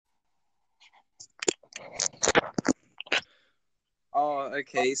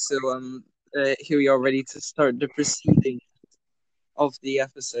Okay, so here we are ready to start the proceeding of the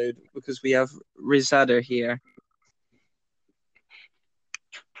episode because we have Rizada here.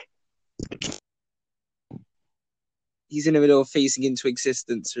 He's in the middle of phasing into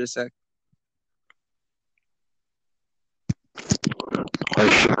existence for a sec.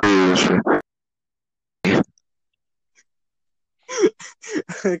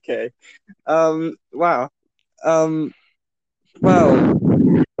 Okay. Wow. Well.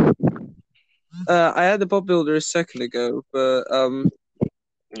 I had the bot builder a second ago, but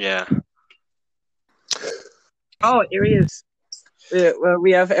Yeah. Oh, here he is. Well,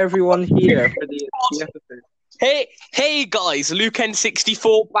 we have everyone here for the episode. Hey guys, Luke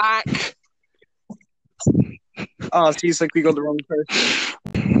N64 back. Oh, it seems like we got the wrong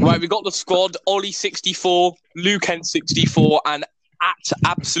person. Right, we got the squad: Ollie64, Luke N64, and at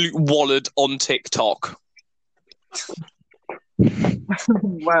Absolute Wallad on TikTok.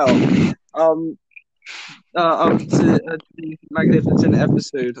 Wow. To the magnificent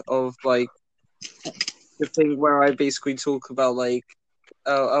episode of like the thing where I basically talk about like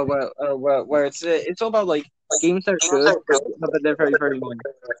where it's all about like games that are good but they're very very annoying,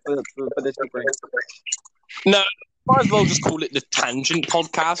 but they're too great. No, might as well just call it the Tangent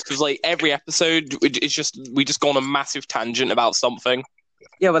Podcast because like every episode it's just we just go on a massive tangent about something.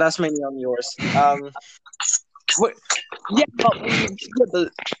 Yeah, but that's mainly on yours.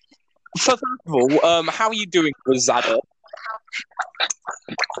 First of all, how are you doing, Rizada?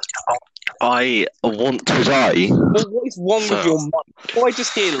 I want to die. Well, what is wrong with your mind? Why I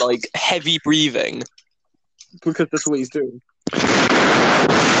just hear like heavy breathing? Because that's what he's doing.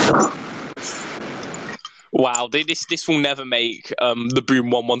 Wow, this will never make the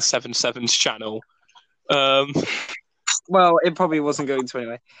Boom 1177's channel. Well, it probably wasn't going to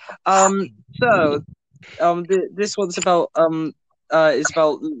anyway. This one's about is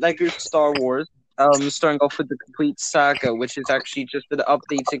about Lego Star Wars. Starting off with the complete saga, which is actually just an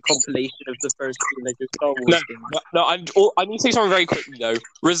updated compilation of the first two Lego Star Wars games. No, I need to say something very quickly though.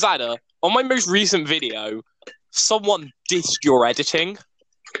 Rizada, on my most recent video, someone dissed your editing.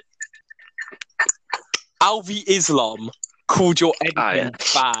 Alvi Islam called your editing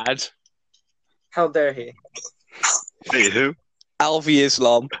bad. How dare he? Hey, who? Alvi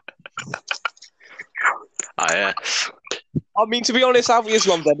Islam. Yes. I mean, to be honest, Alvi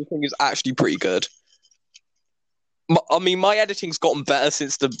Islam's editing is actually pretty good. I mean, my editing's gotten better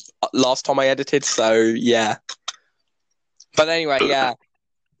since the last time I edited, so yeah. But anyway, yeah.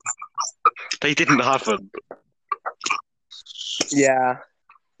 They didn't happen. Yeah.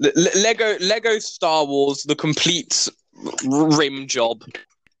 Lego Star Wars, the complete rim job.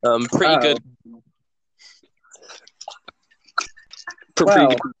 Pretty good. Pretty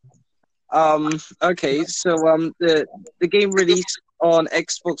good. Okay, so the game released on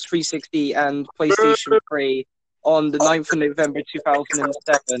Xbox 360 and PlayStation 3 on the 9th of November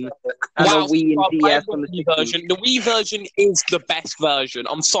 2007, and wow, a Wii and DS on the Wii version. The Wii version is the best version.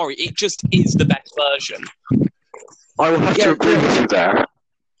 I'm sorry, it just is the best version. I will have to agree with you there.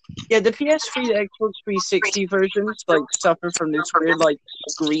 Yeah, the PS3 to Xbox 360 versions like suffer from this weird like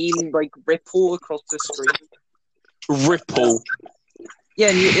screen like ripple across the screen. Ripple. Yeah,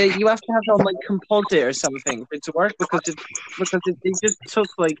 and you have to have it on like composite or something for it to work because they just took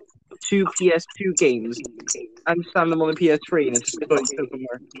like two PS2 games and slammed them on the PS3 and it just doesn't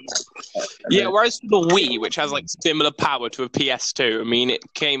work. Yeah, whereas the Wii, which has like similar power to a PS2, I mean, it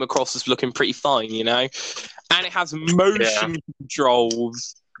came across as looking pretty fine, you know, and it has motion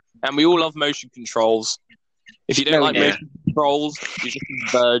controls, and we all love motion controls. If you don't like motion controls, you're just a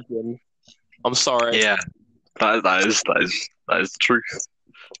virgin. I'm sorry. Yeah, that is truth.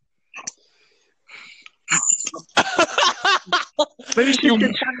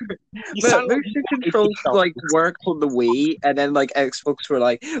 Motion controls like worked on the Wii, and then like Xbox were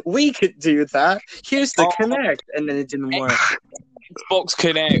like, we could do that. Here's the Kinect, and then it didn't work. Xbox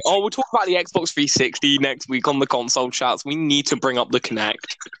Kinect. Oh, we'll talk about the Xbox 360 next week on the console chats. We need to bring up the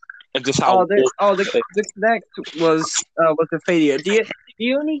Kinect and just how. The Kinect was a failure.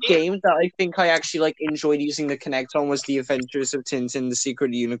 The only game that I think I actually like enjoyed using the Kinect on was the Adventures of Tintin: The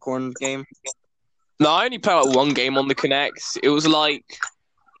Secret Unicorn game. No, I only played like one game on the Kinect. It was like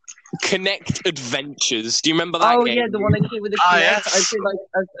Kinect Adventures. Do you remember that game? Oh yeah, the one that came with the Kinect. Yes. I played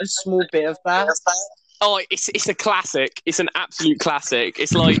like a small bit of that. Oh, it's a classic. It's an absolute classic.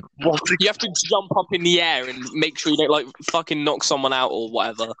 It's like you have to jump up in the air and make sure you don't like fucking knock someone out or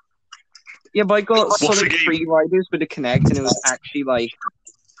whatever. Yeah, but I got Sonic Free Riders with the Kinect, and it was actually like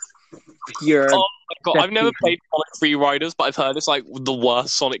pure. Oh my god, I've never played Sonic Free Riders, but I've heard it's like the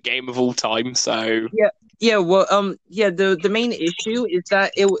worst Sonic game of all time. So yeah, Yeah, well, the main issue is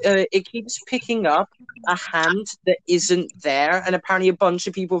that it keeps picking up a hand that isn't there, and apparently a bunch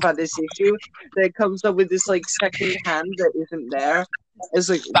of people have had this issue. That it comes up with this like second hand that isn't there. It's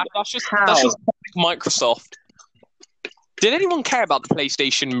like That's how? just Microsoft. Did anyone care about the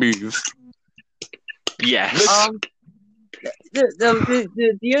PlayStation Move? Yes.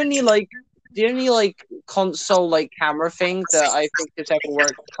 The only console console thing that I think has ever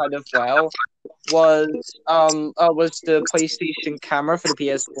worked kind of well was the PlayStation camera for the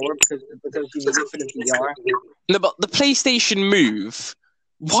PS4 because you need it for the VR. No, but the PlayStation Move,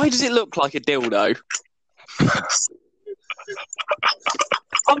 why does it look like a dildo?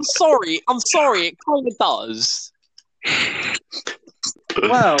 I'm sorry, it kind of does.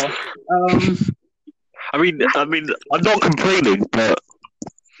 Well, I mean, I'm not complaining, but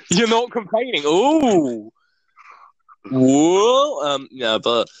You're not complaining. Ooh. Whoa. No,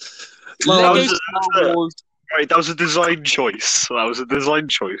 but Well, Lego Star Wars. right, that was a design choice.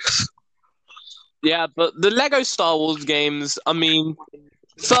 Yeah, but the Lego Star Wars games, I mean,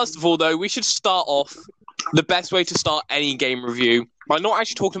 first of all, though, we should start off the best way to start any game review by not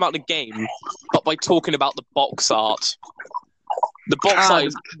actually talking about the game, but by talking about the box art. The box art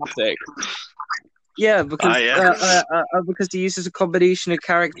is classic. yeah, because it uses a combination of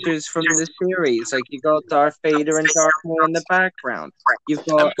characters from the series. Like you got Darth Vader and Darth Maul in the background. You've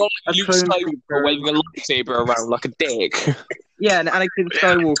got a Luke clone Skywalker trooper. waving a lightsaber around like a dick. Yeah, and Anakin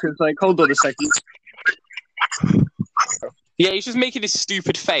Skywalker's like, hold on a second. Yeah, he's just making his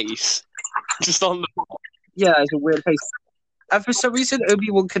stupid face. Just on the... Yeah, it's a weird face. And for some reason,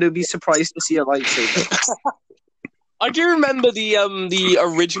 Obi-Wan could be surprised to see a lightsaber. I do remember the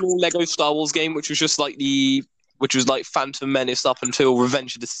original Lego Star Wars game, which was like Phantom Menace up until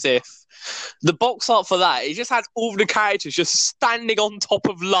Revenge of the Sith. The box art for that, it just had all the characters just standing on top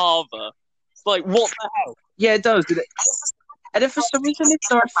of lava. Like, what the hell? Yeah, it does. And then for some reason, it's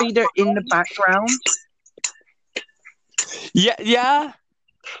Darth Vader in the background. Yeah.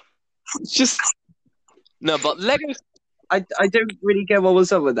 It's just no, but Lego. I don't really get what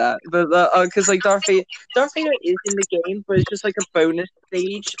was up with that, but because like Darth Vader is in the game, but it's just like a bonus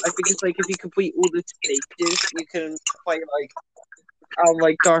stage. I think it's like if you complete all the stages, you can play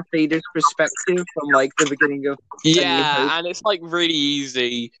like Darth Vader's perspective from like the beginning of. Yeah, and it's like really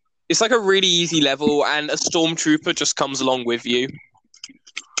easy. It's like a really easy level, and a stormtrooper just comes along with you.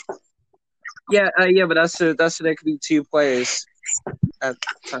 Yeah, but that's so there could be 2 players at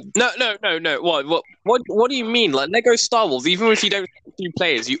the time. No. What do you mean? Like Lego Star Wars, even if you don't have 2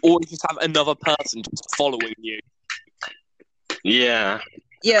 players, you always just have another person just following you. yeah.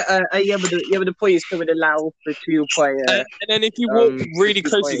 Yeah, but the players would allow for 2 player. And then if you walk really 2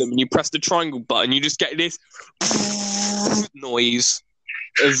 close players. to them and you press the triangle button, you just get this noise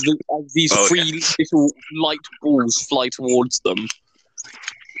as these 3 little light balls fly towards them.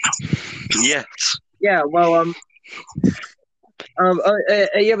 Yes. Yeah, well,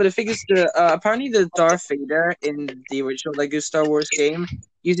 yeah, but the thing is, apparently the Darth Vader in the original Lego Star Wars game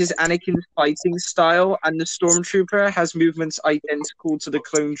uses Anakin's fighting style, and the Stormtrooper has movements identical to the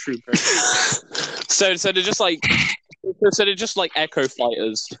Clone Trooper. So they're just like Echo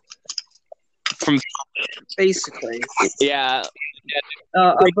Fighters. From Basically. Yeah.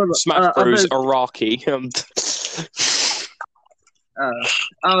 Smash but- Bros. Iraqi.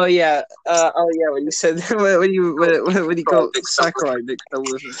 Oh yeah. When you said when you got Sakurai mixed up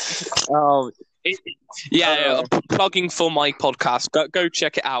with it. Oh, yeah. Plugging for my podcast. Go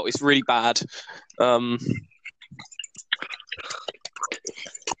check it out. It's really bad.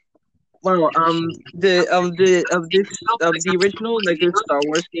 Well, the original Lego Star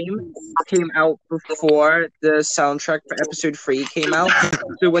Wars game came out before the soundtrack for Episode 3 came out.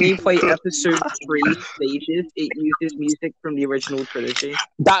 So when you play Episode 3 stages, it uses music from the original trilogy.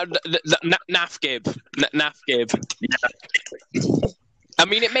 Nath Gibb. Yeah. I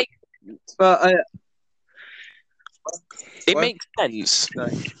mean, it makes. But it makes sense.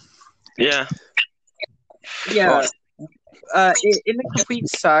 Yeah. Yeah. In the complete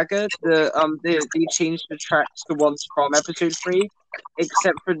saga, they changed the tracks to ones from Episode 3,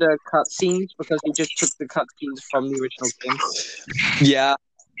 except for the cutscenes, because they just took the cutscenes from the original game. Yeah.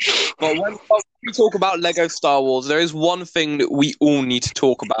 But when we talk about Lego Star Wars, there is one thing that we all need to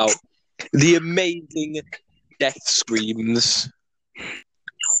talk about: the amazing death screams.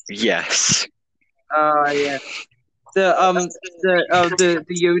 Yes. Yeah. The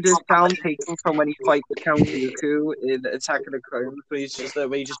Yoda sound taken from when he fights Count Dooku in Attack of the Clones, where he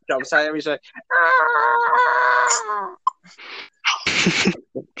just jumps at him, he's like,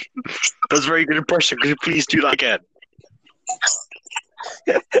 That's a very good impression. Could you please do that again?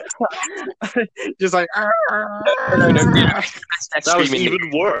 just like. No, death That was scream in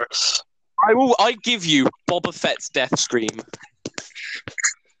even worse. I give you Boba Fett's death scream.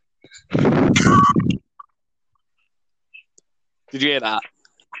 Did you hear that?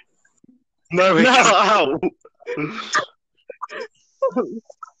 No, it cut out.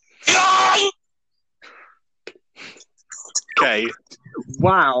 Okay.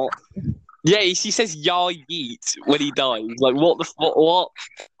 Wow. Yeah, he says "Yah yeet" when he dies. Like, what the what?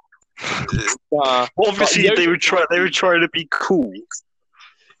 Obviously, but they were trying to be cool.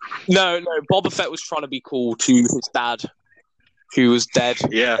 No, Boba Fett was trying to be cool to his dad, who was dead.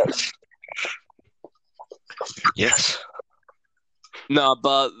 Yeah. Yes. No,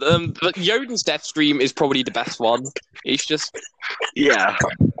 but Yoda's death scream is probably the best one. It's just, Yeah.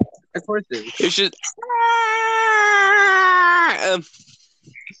 Of course it is. it's just.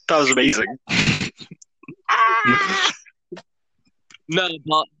 That was amazing. No,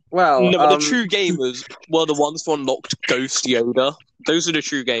 but Well, the true gamers were the ones who unlocked Ghost Yoda. Those are the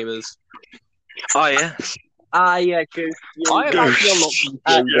true gamers. Oh, yes. yeah, Ghost I have Yoda. actually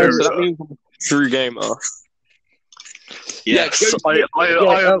unlocked Yoda, so that means I'm a true gamer. Yes. Ghost I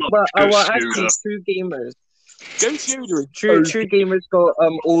unlocked Ghost actually, Yoda. true gamers. Ghost Yoda is True gamers got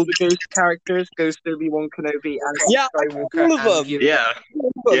all the Ghost characters: Ghost Obi-Wan Kenobi, and Yeah, Skywalker, all of them. and Yoda. Yeah.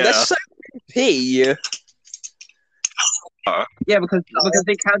 They're Yeah. so OP. Yeah, because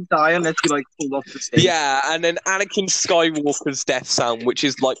they can't die unless you like fall off the stage. Yeah, and then Anakin Skywalker's death sound, which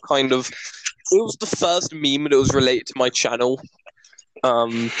is like kind of, it was the first meme that was related to my channel.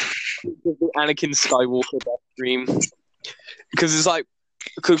 The Anakin Skywalker death stream, because it's like,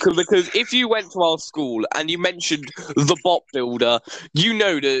 because if you went to our school and you mentioned the bot builder, you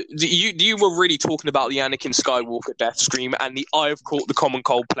know that you were really talking about the Anakin Skywalker death stream and the I Have Caught the Common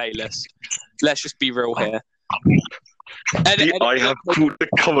Cold playlist. Let's just be real here. I have called the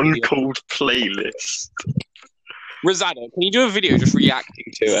Common Cold playlist. Rosanna, can you do a video just reacting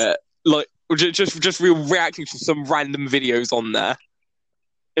to it? Like, just reacting to some random videos on there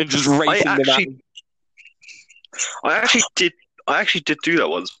and just rating them out. I actually did do that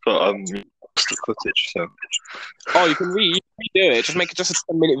once, but lost the footage. So. Oh, you can redo it. Just make it just a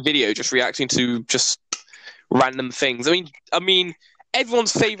 10-minute video, just reacting to just random things. I mean,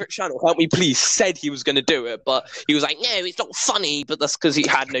 everyone's favorite channel, Help Me Please, said he was going to do it, but he was like, no, it's not funny. But that's because he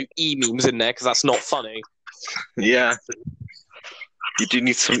had no e-memes in there, because that's not funny. Yeah. You do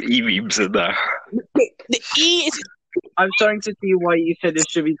need some e-memes in there. The E is... I'm starting to see why you said it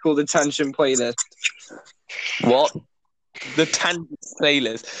should be called a tangent playlist. What? The Tangent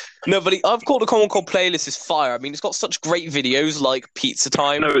playlist. No, but I've called the Common Cold playlist is fire. I mean, it's got such great videos like Pizza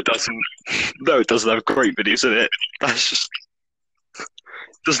Time. No, it doesn't. No, it doesn't have great videos in it. That's just...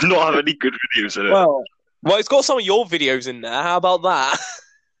 does not have any good videos in it. Well, it's got some of your videos in there. How about that?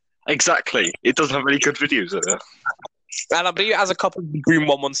 Exactly. It doesn't have any good videos in it. And I believe it has a couple of Boom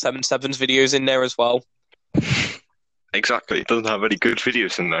 1177's videos in there as well. Exactly. It doesn't have any good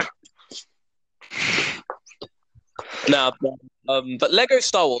videos in there. Nah, but Lego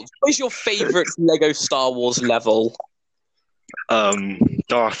Star Wars. What is your favourite Lego Star Wars level?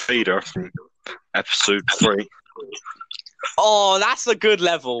 Darth Vader from Episode 3. Oh, that's a good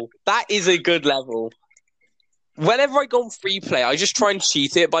level. That is a good level. Whenever I go on free play, I just try and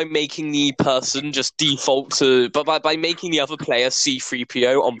cheat it by making the person just default to, but by making the other player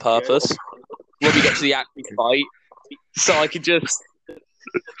C-3PO on purpose when we get to the actual fight, so I could just.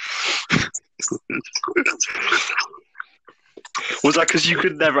 Was that because you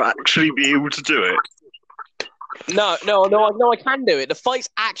could never actually be able to do it? No, I can do it. The fight's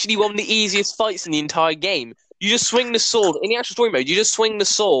actually one of the easiest fights in the entire game. You just swing the sword. In the actual story mode, you just swing the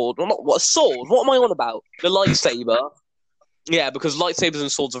sword. Well, not, what, a sword? What am I on about? The lightsaber. Yeah, because lightsabers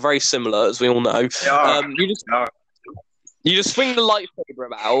and swords are very similar, as we all know. Yeah. You just swing the lightsaber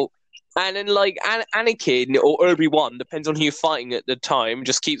about, and then, like, Anakin or Obi-Wan, depends on who you're fighting at the time,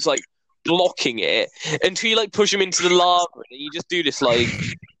 just keeps, like, blocking it until you, like, push him into the lava, and you just do this, like,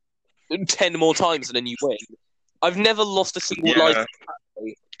 10 more times, and then you win. I've never lost a single lightsaber.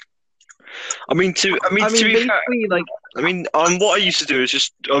 To be fair, like, what I used to do is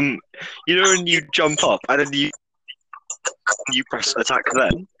just, when you jump up and then you press attack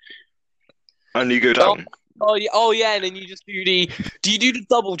then, and you go down. Oh yeah, and then you just do you do the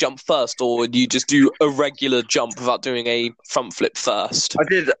double jump first, or do you just do a regular jump without doing a front flip first? I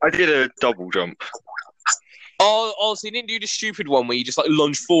did a double jump. Oh, so you didn't do the stupid one where you just, like,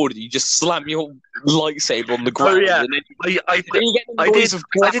 lunge forward and you just slam your lightsaber on the ground. Oh, yeah. And then I you get the noise of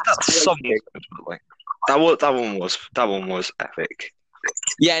did that glass. something. That one was epic.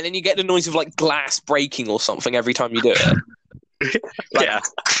 Yeah, and then you get the noise of, like, glass breaking or something every time you do it. Yeah.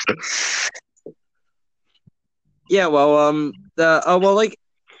 Yeah, well, like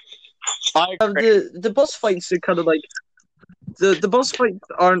I agree. the boss fights are kind of like the boss fights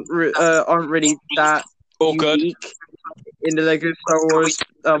aren't really that All good. unique in the Lego Star Wars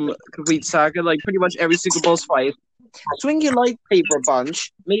complete saga. Like pretty much every single boss fight, swing your lightsaber a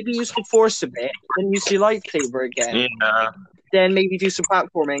bunch, maybe use the Force a bit, then use your lightsaber again. Yeah. Then maybe do some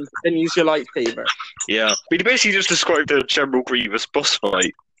platforming, then use your lightsaber. Yeah. But you basically just described the General Grievous boss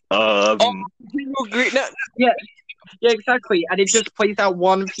fight. No, Yeah, exactly. And it just plays out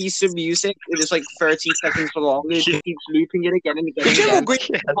one piece of music. It is like 30 seconds long. It just keeps looping it again and again the and General again.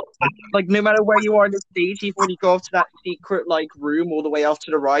 Grievous. Like no matter where you are in the stage, even when you go off to that secret like room all the way off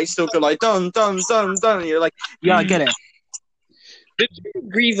to the right, still go like dun dun dun dun. And you're like, yeah, I get it. The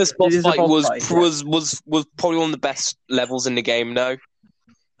General Grievous boss It is a fight boss fight, yeah. was probably one of the best levels in the game. No,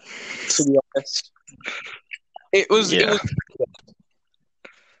 to be honest, it was. Yeah.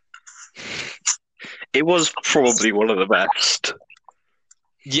 It was probably one of the best.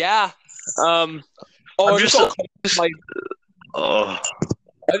 Yeah. I'm I just- got Oh,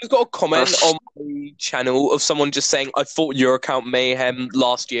 I just got a comment That's- on my channel of someone just saying, I thought Your Account Mayhem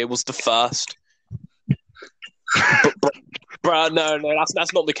last year was the first. Bruh, no,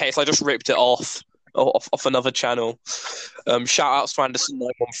 that's not the case. I just ripped it off another channel. Shout outs to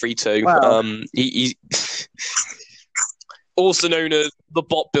Anderson9132. Wow. He also known as the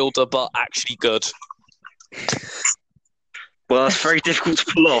bot builder, but actually good. well, that's very difficult to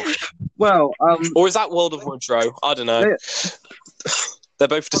pull off. Well, Or is that World of Woodrow? I don't know. They're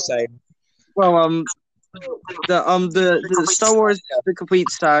both the same. well, the Star Wars the complete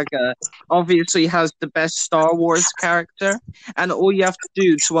saga obviously has the best Star Wars character, and all you have to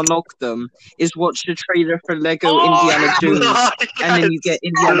do to unlock them is watch the trailer for Lego Indiana Jones, and then you get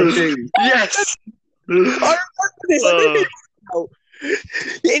Indiana Jones. Yes. I remember this.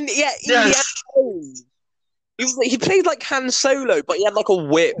 Indiana Yes. Jones. He played like Han Solo, but he had like a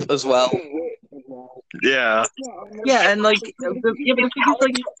whip as well. Yeah. Yeah, and like, but the thing is,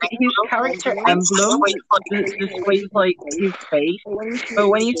 like, his character emblem displays like his face, but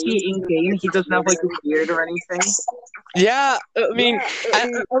when you see it in game, he doesn't have like a beard or anything. Yeah, I mean, I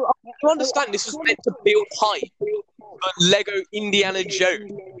understand this was meant to build hype, but Lego Indiana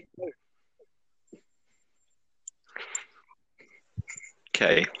Jones.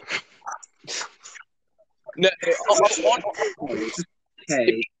 Okay. No,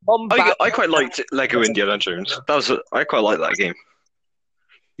 Okay. I quite liked Lego Indiana Jones. I quite like that game.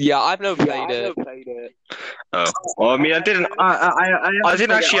 Yeah, I've never played it. Oh, well, I mean, I didn't I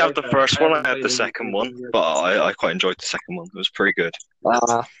actually have the first one. I had the second one, but I quite enjoyed the second one. It was pretty good.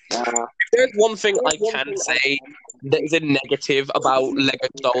 There's one thing I can say that is a negative about Lego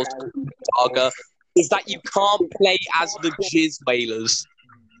Star Wars Saga is that you can't play as the Jizz Whalers.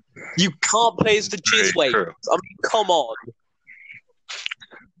 You can't play as the Jizz Very Whalers. true. I mean, come on.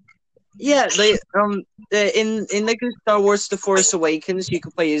 Yeah, in Lego Star Wars: The Force Awakens, you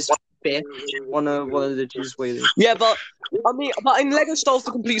can play as Biff, one of the Jizz Whalers. Yeah, but in Lego Star Wars: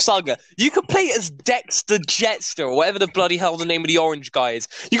 The Complete Saga, you could play as Dexter Jetster or whatever the bloody hell the name of the orange guy is.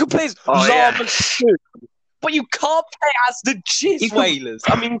 You can play as yeah. Zama 2, but you can't play as the Jizz Whalers.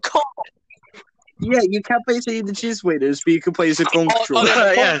 I mean, come on. Yeah, you can't play as any of the Jizz Whalers, but you can play as a Gonk Droid.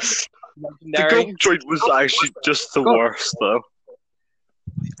 Yes. The Legendary. Gonk Droid was actually just the worst, though.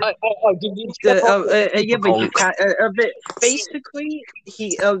 Yeah, but you can't. Basically,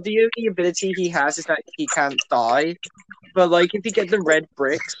 the only ability he has is that he can't die. But like, if you get the red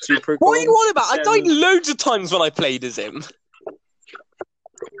brick, super cool. What are you on about? I died loads of times when I played as him.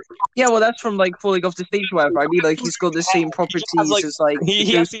 Yeah, well, that's from like falling off the stage or whatever. I mean, like, he's got the same properties as like He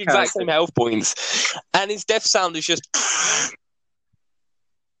has Ghost the exact character. same health points, and his death sound is just.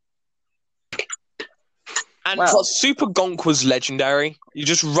 And Wow. Super Gonk was legendary. You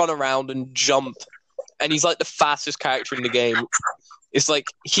just run around and jump, and he's like the fastest character in the game. It's like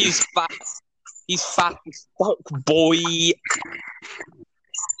he's fast. He's fast as fuck, boy.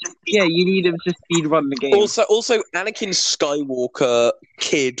 Yeah, you need him to speedrun the game. Also, Anakin Skywalker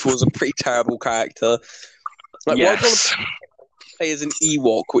Kid was a pretty terrible character. Like, why do you want Yes. to play as an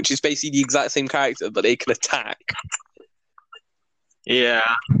Ewok, which is basically the exact same character, but they can attack? Yeah.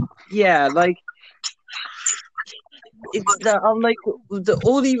 Yeah, like it's like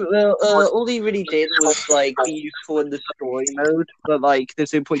all he really did was like be useful in the story mode, but like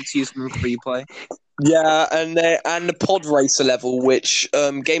there's no point to use him in free play. Yeah, and the pod racer level, which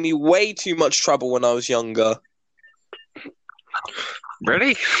gave me way too much trouble when I was younger.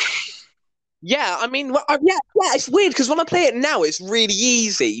 Really? Yeah, I mean, yeah, it's weird because when I play it now, it's really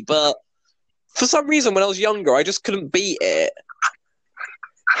easy, but for some reason, when I was younger, I just couldn't beat it.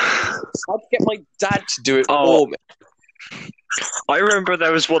 I'd get my dad to do it Oh. for me. I remember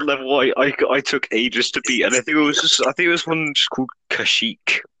there was one level I took ages to beat, and I think it was one just called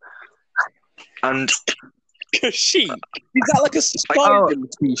Kashyyyk. And Kashyyyk? Is that like a spider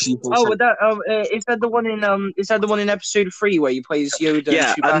species? Is that the one in episode 3 where you plays Yoda?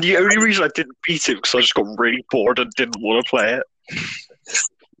 yeah, and Chewbacca? and the only reason I didn't beat it because I just got really bored and didn't want to play it.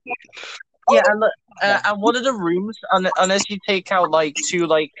 Yeah, and one of the rooms, unless you take out like 2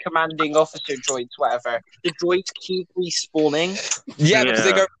 like commanding officer droids, whatever, the droids keep respawning. Yeah, because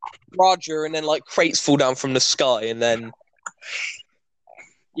they go Roger, and then like crates fall down from the sky, and then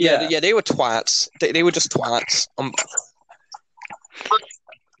yeah, they were twats. They were just twats.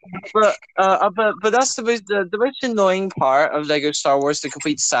 But that's the most annoying part of Lego Star Wars: The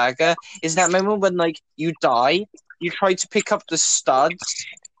Complete Saga is that moment when like you die, you try to pick up the studs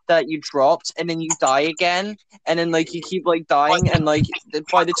that you dropped, and then you die again, and then like you keep like dying, and like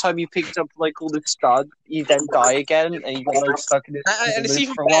by the time you picked up like all the studs, you then die again, and you get like stuck in this. And it's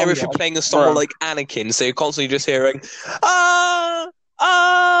even better if you're playing as someone like Anakin, so you're constantly just hearing ah.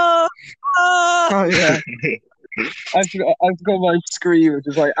 Oh yeah. I forgot my scream, which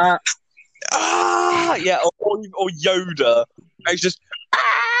is like yeah, or Yoda. It's just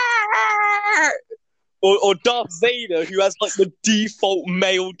or Darth Vader, who has like the default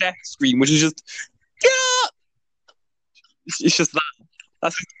male death scream, which is just it's just that.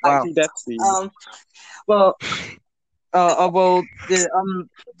 That's his actual death scream.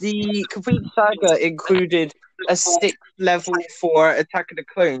 The Complete Saga included a 6th level for Attack of the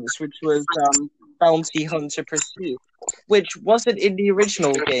Clones, which was Bounty Hunter Pursuit, which wasn't in the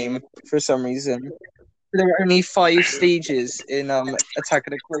original game for some reason. There were only 5 stages in Attack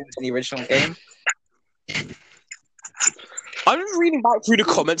of the Clones in the original game. I'm just reading back through the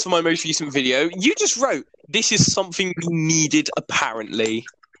comments of my most recent video. You just wrote, "This is something we needed, apparently,"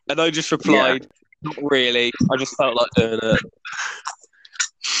 and I just replied, "Not really. I just felt like doing it."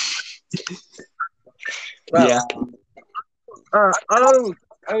 Well, yeah.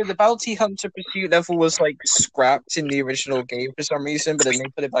 The Bounty Hunter Pursuit level was like scrapped in the original game for some reason, but then they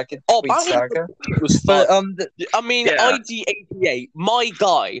put it back in Complete Saga. It was fun. But ID88, my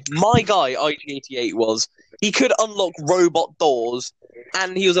guy ID88 was. He could unlock robot doors,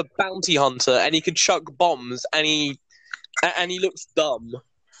 and he was a bounty hunter, and he could chuck bombs, and he looks dumb.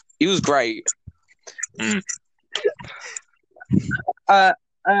 He was great.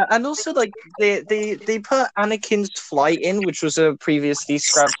 And also, like they put Anakin's flight in, which was a previously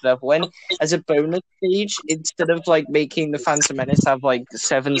scrapped level, in as a bonus stage instead of like making the Phantom Menace have like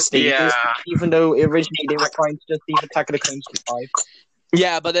 7 stages. Yeah. Even though originally they were trying to just leave Attack of the Clones to 5.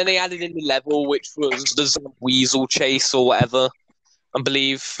 Yeah, but then they added in the level which was the Weasel chase or whatever. I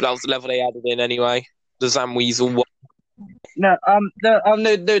believe that was the level they added in anyway. The Zam Weasel. No,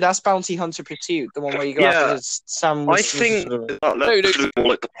 that's Bounty Hunter Pursuit, the one where you go after Sam. I think that level is more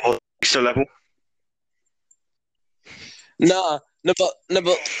like the Polyester level. No,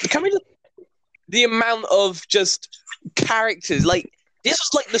 but can we just the amount of just characters like this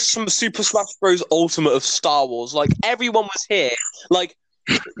was like the Super Smash Bros. Ultimate of Star Wars. Like everyone was here. Like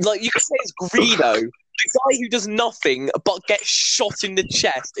you could say it's Greedo, the guy who does nothing but gets shot in the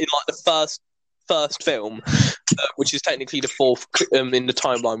chest in like the first film, which is technically the 4th in the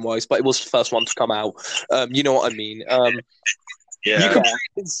timeline wise, but it was the first one to come out. You know what I mean? Yeah.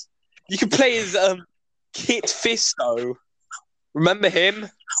 You could play as Kit Fisto. Remember him?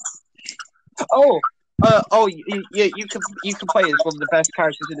 You can play as one of the best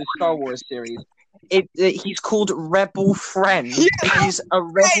characters in the Star Wars series. He's called Rebel Friend. Yeah, he's a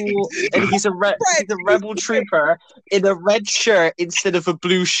rebel, and he's a rebel trooper in a red shirt instead of a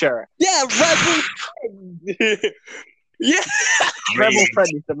blue shirt. Yeah, Rebel Friend. Yeah, Rebel Friend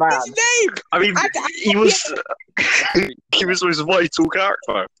is the man. His name. I mean, he was his vital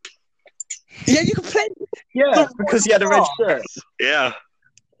character. Yeah, you can play. Yeah, because he had a red shirt. Yeah.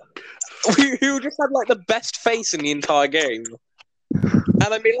 Who just had like the best face in the entire game.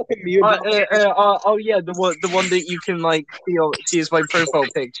 And I made like a mute. The one that you can like see as my profile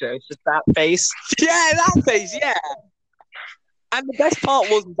picture. It's just that face. Yeah, that face. Yeah. And the best part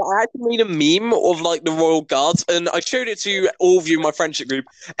was that I actually made a meme of like the Royal Guards, and I showed it to all of you in my friendship group.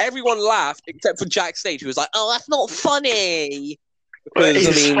 Everyone laughed except for Jack Stage, who was like, "Oh, that's not funny."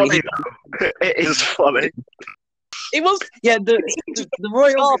 Because, funny. It is funny. It was the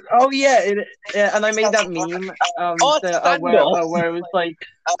Royal. Oh yeah, and I made that meme. Where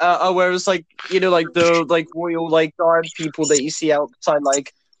it was like, the Royal like guard people that you see outside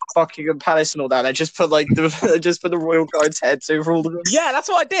like Buckingham Palace and all that. I just put like the Royal Guards heads over all of them. Yeah, that's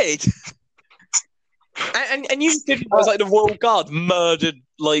what I did. And you did was like the Royal Guard murdered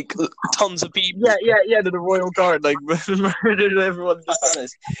like tons of people. Yeah. The Royal Guard like murdered everyone in the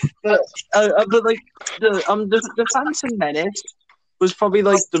palace. But like the Phantom Menace was probably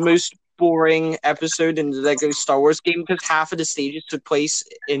like the most boring episode in the Lego Star Wars game because half of the stages took place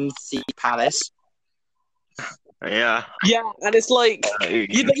in the palace. Yeah. Yeah, and it's like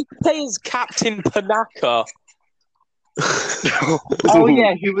you play as Captain Panaka. Oh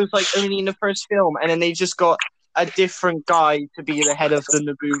yeah, he was like only in the first film, and then they just got a different guy to be the head of the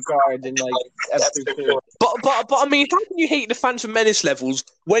Naboo Guard in like episode 2. But I mean, how can you hate the Phantom Menace levels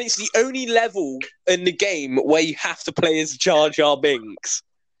when it's the only level in the game where you have to play as Jar Jar Binks?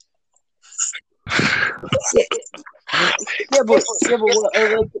 But what I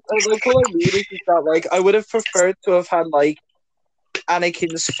mean is that like I would have preferred to have had like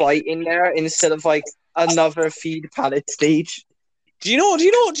Anakin's fight in there instead of like another feed palette stage. Do you know?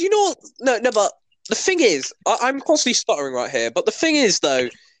 No, but the thing is, I'm constantly stuttering right here. But the thing is, though,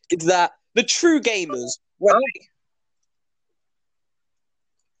 is that the true gamers. That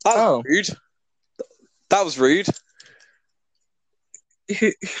was rude. That was rude.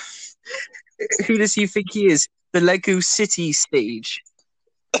 Who does he think he is? The Lego City stage.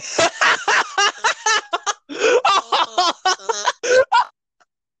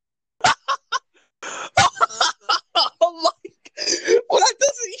 Oh my! Well, that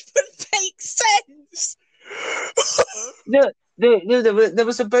doesn't even make sense. No, there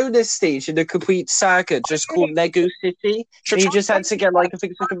was a bonus stage in the complete saga just called Lego City. And you just had to get like I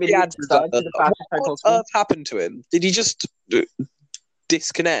think it's like a million stars to the fastest time possible. What happened to him? Did he just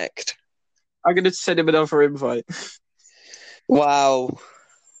disconnect? I'm gonna send him another invite. Wow.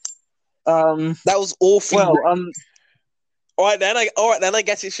 That was awful. Well, All right then. I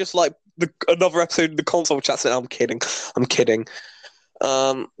guess it's just like another episode of the console chat. I'm kidding.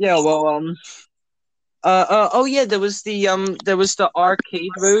 Yeah. Well. Oh yeah. There was the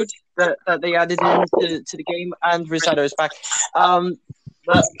arcade mode that they added into the game, and Rosato's back.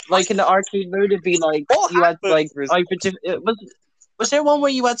 But like in the arcade mode, it'd be like you had like was there one where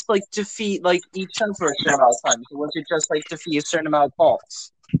you had to like defeat like each other for a certain amount of times, or was it just like defeat a certain amount of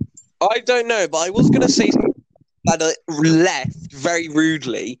bots? I don't know, but I was gonna say something that left very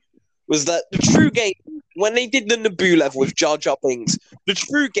rudely was that the true game when they did the Naboo level with Jar Jar Binks, the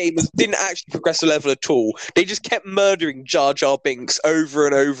true gamers didn't actually progress the level at all. They just kept murdering Jar Jar Binks over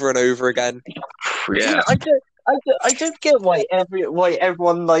and over and over again. Yeah. I don't get why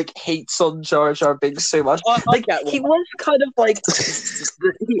everyone like hates on Jar Jar Binks so much. Like he was kind of like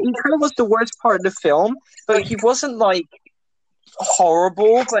he kind of was the worst part of the film, but he wasn't like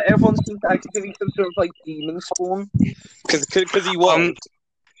horrible. But everyone seemed to actually give him some sort of like demon spawn because he won.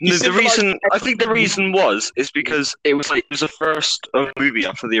 I think the reason is because it was the first movie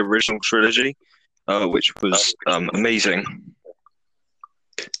after the original trilogy, which was amazing.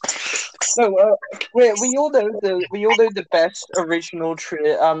 So we all know the best original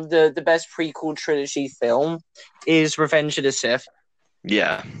the best prequel trilogy film is Revenge of the Sith.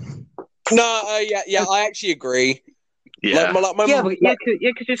 Yeah. No, yeah, I actually agree. Yeah.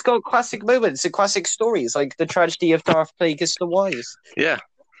 Because it's got classic moments and classic stories like the tragedy of Darth Plagueis the Wise. Yeah.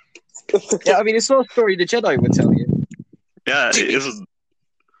 Yeah, I mean it's not a story the Jedi would tell you. Yeah, it isn't.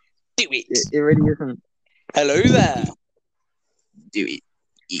 Do it. It really isn't. Hello there. Do it.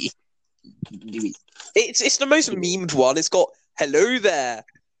 It's the most memed one. It's got hello there,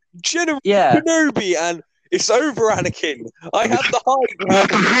 General Yeah. Kenobi, and it's over, Anakin. I have the high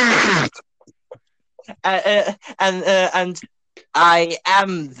ground. And I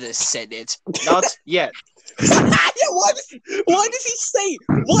am the Senate. Not yet. Why does he say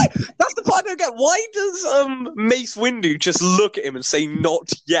why? That's the part I don't get. Why does Mace Windu just look at him and say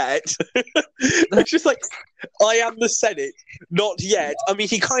not yet? It's just like I am the Senate, not yet. I mean,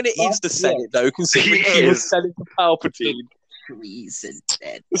 he kind of is the Senate though, considering he was Senator Palpatine. Reason.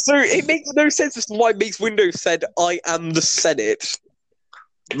 So it makes no sense as to why Mace Windu said I am the Senate.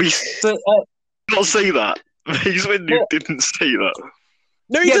 But not say that. Mace Windu didn't say that.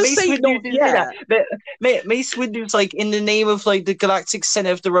 No, he does say not yet. Mace Windu's like, in the name of like the Galactic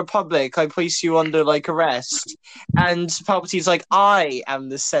Senate of the Republic, I place you under like arrest. And Palpatine's like, I am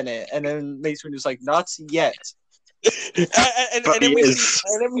the Senate, and then Mace Windu's like, not yet. and then we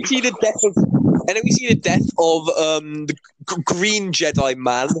see the death of the Green Jedi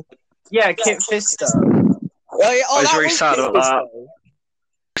man. Yeah, Kit Fisto. I was very sad about that.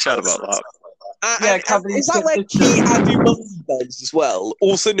 Sad about that. Is that where Ki Adi-Mundi does as well,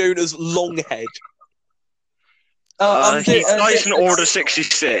 also known as Longhead? He dies in Order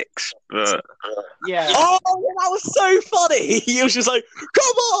 66. But... Yeah. Oh, that was so funny. He was just like,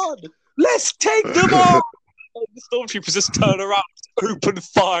 "Come on, Let's take them on! The stormtroopers just turn around, open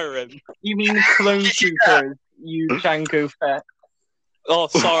firing. You mean clone troopers, you Jango Fett. Oh,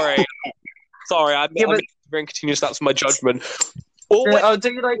 sorry. I meant continuous. That's my judgment. Do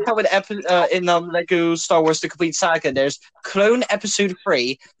you like how in Lego Star Wars: The Complete Saga, there's Clone Episode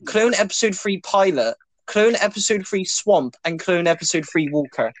 3, Clone Episode 3 Pilot, Clone Episode 3 Swamp, and Clone Episode 3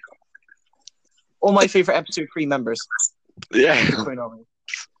 Walker. All my favorite Episode 3 members. Yeah.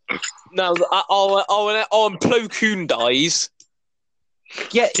 Now, and Plo Koon dies.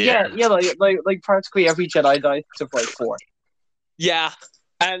 Yeah, like practically every Jedi dies except for like 4. Yeah,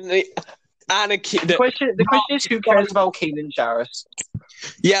 and the question is, who cares about Kanan Jarrus?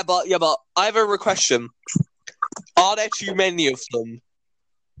 Yeah, but I have a question. Are there too many of them?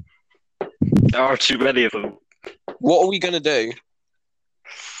 There are too many of them. What are we gonna do?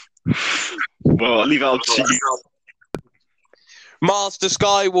 Well, I'll leave it up to you. Master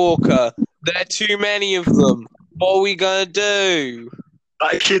Skywalker, there are too many of them. What are we gonna do?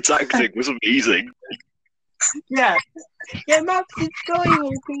 That kid's acting was amazing. Yeah, Master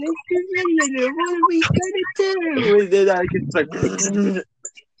Skywalker, there's too many of them. What are we gonna do? And then I kid's like,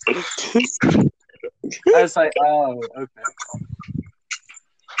 I was like, oh, okay.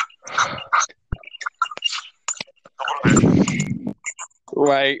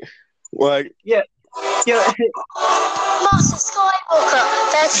 Wait. Yeah. Master Skywalker,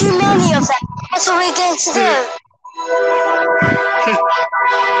 there are too many of them. What are we going to do?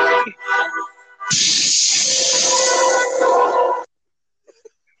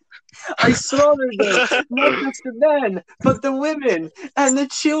 I slaughtered them, not just the men, but the women and the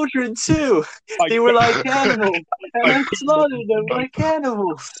children too. They were like animals, and I slaughtered them like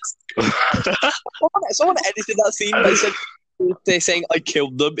animals. Someone edited that scene. They're saying I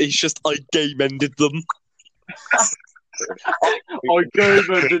killed them. It's just I game-ended them. I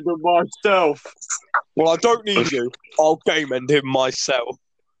game-ended them myself. Well, I don't need you. I'll game-end him myself.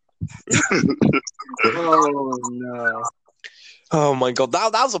 Oh no. Oh my god,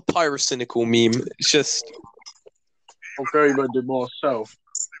 that was a pyrocynical meme. It's just... I'll game-ended myself.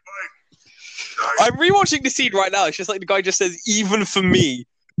 I'm rewatching the scene right now. It's just like the guy just says, even for me,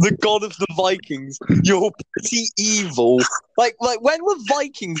 the god of the Vikings, you're pretty evil. Like when were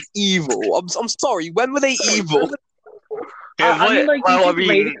Vikings evil? I'm sorry, when were they evil? Yeah, I mean,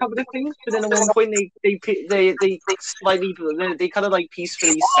 made a couple of things, but then at one point they slightly they kind of like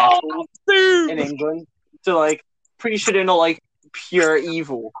peacefully settled in England. So like, pretty sure they're not like pure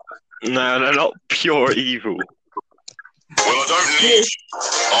evil. No, they're not pure evil. Well, I don't need you.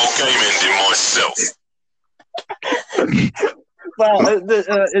 I'll game end it myself. Well,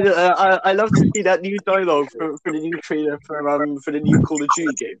 I love to see that new dialogue for the new trailer for the new Call of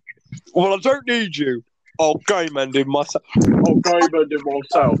Duty game. Well, I don't need you. I'll game end him myself. I'll game end him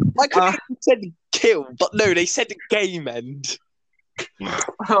myself. I could have said kill, but no, they said game end. My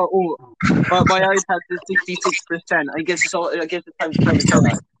iPad is 66%. I guess it's time to turn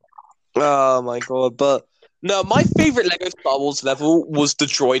it. Oh my god! But no, my favorite Lego Star Wars level was the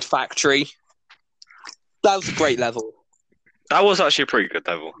Droid Factory. That was a great level. That was actually a pretty good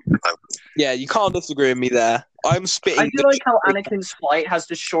level. Yeah, you can't disagree with me there. I'm spitting. I do like how Anakin's flight has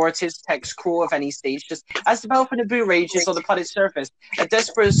the shortest text crawl of any stage. Just as the battle for Naboo rages on the planet's surface, a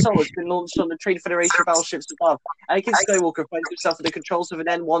desperate assault has been launched on the Trade Federation battleships above. Anakin Skywalker finds himself at the controls of an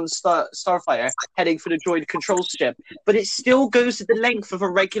N1 starfighter heading for the droid control ship, but it still goes to the length of a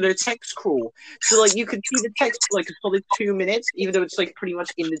regular text crawl. So like you could see the text for like a solid 2 minutes, even though it's like pretty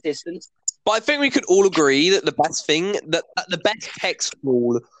much in the distance. But I think we could all agree that the best text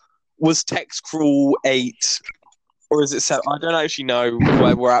crawl was text crawl 8. Or is it 7? I don't actually know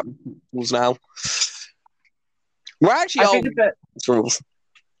where we're at now. We're actually Can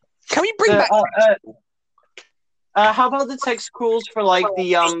we bring back how about the text crawls for like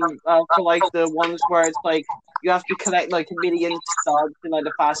the ones where it's like you have to collect like 1 million stars in like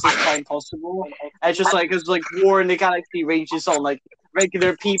the fastest time possible? And it's just like War in the Galaxy rages on, like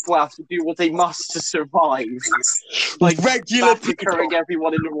regular people have to do what they must to survive. Like regular massacring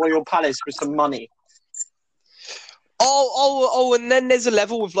everyone in the royal palace for some money. Oh, and then there's a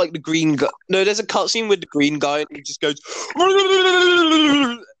level with like the green guy. No, there's a cutscene with the green guy and he just goes. Yeah,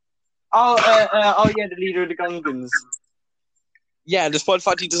 the leader of the Gungans. Yeah, despite the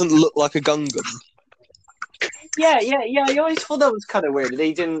fact he doesn't look like a Gungan. Yeah. I always thought that was kind of weird.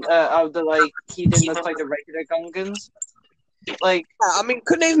 They didn't. He didn't look like the regular Gungans. Like, I mean,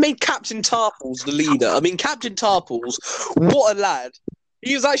 couldn't they have made Captain Tarpals the leader? I mean, Captain Tarpals, what a lad!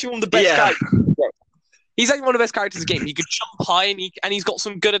 He was actually one of the best characters. He's actually one of the best characters in the game. He could jump high and he's got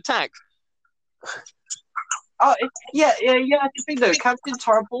some good attacks. Yeah. That's the thing though. Captain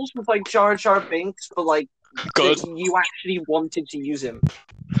Tarpals was like Jar Jar Binks, but like Good. you actually wanted to use him.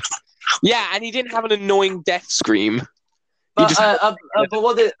 Yeah, and he didn't have an annoying death scream. But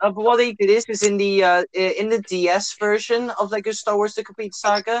what they did is in the DS version of Lego Star Wars: The Complete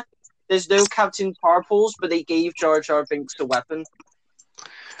Saga, there's no Captain Tarpals, but they gave Jar Jar Binks a weapon.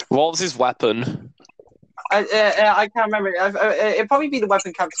 What was his weapon? I can't remember. It'd probably be the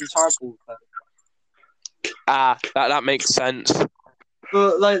weapon Captain Tarpals. That makes sense.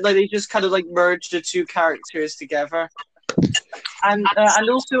 But like they just kind of like merged the two characters together, and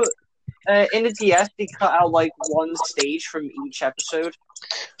also. In the DS, they cut out like one stage from each episode.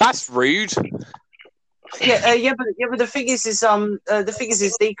 That's rude. But the thing is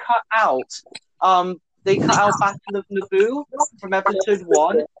they cut out Battle of Naboo from episode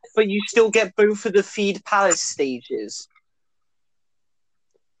 1, but you still get both of the Feed Palace stages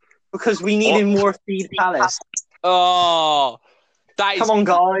because we needed more Feed Palace. Oh, come on,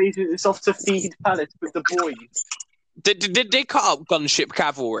 guys! It's off to Feed Palace with the boys. Did they cut up Gunship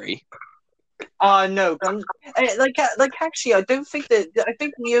Cavalry? No, actually, I don't think that. I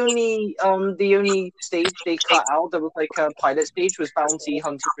think the only stage they cut out that was like a pilot stage was Bounty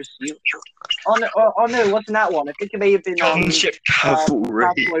Hunter Pursuit. Oh no, it wasn't that one. I think it may have been Gunship Cavalry.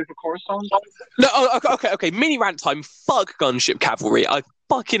 Battle over Coruscant. No, okay. Mini rant time. Fuck Gunship Cavalry. I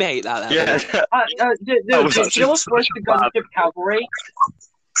fucking hate that. Yeah. Do you know what's worse than Gunship Cavalry?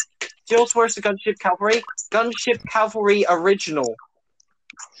 Do you know what's worse than Gunship Cavalry? Gunship Cavalry Original.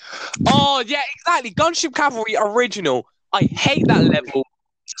 Oh yeah, exactly. Gunship Cavalry Original. I hate that level.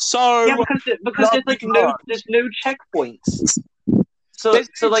 So yeah, because there's no checkpoints. So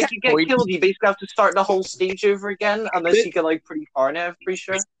like you get killed, you basically have to start the whole stage over again, unless you get like pretty far in it, I'm pretty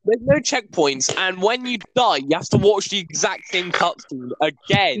sure. There's no checkpoints, and when you die, you have to watch the exact same cutscene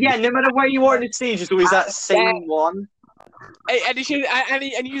again. Yeah, no matter where you are in the stage, it's always that same one. And you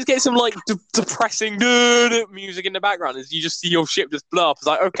just get some like depressing music in the background as you just see your ship just blow up. It's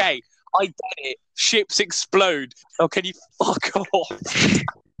like, okay, I get it. Ships explode. Oh, can you fuck off?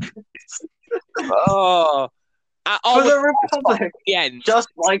 For the Republic, end, just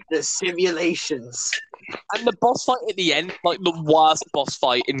like the simulations. And the boss fight at the end, like the worst boss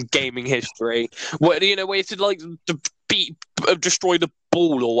fight in gaming history, where you have to like destroy the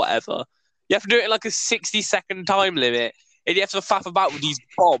ball or whatever. You have to do it in like a 60-second time limit. And you have to faff about with these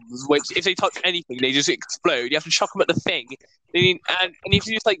bombs, which, if they touch anything, they just explode. You have to chuck them at the thing. And you have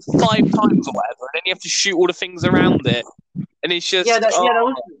to do it like 5 times or whatever. And then you have to shoot all the things around it. And it's just... that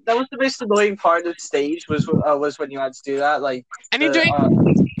was the most annoying part of the stage, was when you had to do that. Like, and you do it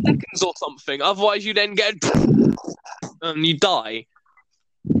in seconds or something. Otherwise, you then get... and you die.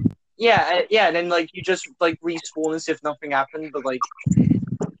 Yeah, and then, like, you just, like, respawn as if nothing happened. But, like...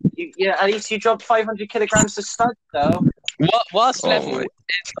 at least you dropped 500 kilograms of studs, though. Worst level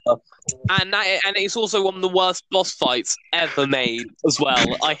ever. And it's also one of the worst boss fights ever made as well.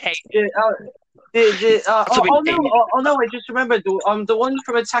 I hate it. No! I just remembered the one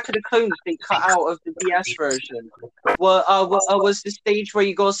from Attack of the Clones they cut out of the DS version. Was the stage where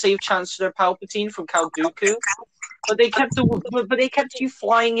you go save Chancellor Palpatine from Count Dooku, but they kept you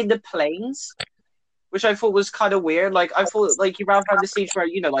flying in the planes, which I thought was kind of weird. Like, I thought, like, you rather have the stage where,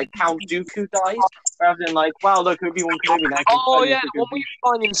 like, Count Dooku dies, rather than, like, wow, look, Obi-Wan Kenobi now. Oh, yeah, what we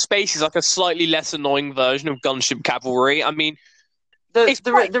find in space is, like, a slightly less annoying version of Gunship Cavalry. I mean... The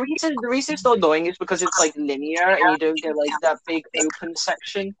reason it's not annoying is because it's, like, linear, and you don't get, like, that big open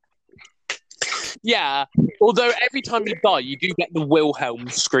section. Yeah, although every time you die, you do get the Wilhelm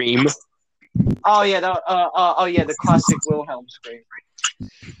scream. Oh, yeah, the classic Wilhelm scream.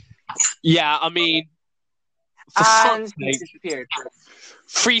 Yeah, I mean... And he disappeared.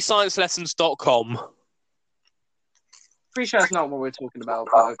 FreeScienceLessons.com. Pretty sure that's not what we're talking about.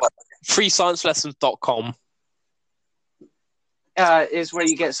 FreeScienceLessons.com. Is where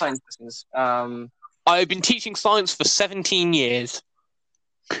you get science lessons. I've been teaching science for 17 years.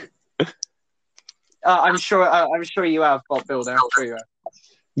 I'm sure you have, Bob Builder. I'm sure you have.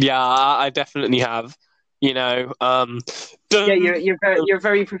 Yeah, I definitely have. You know, you're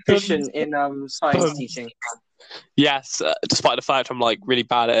very proficient in science teaching. Yes, despite the fact I'm like really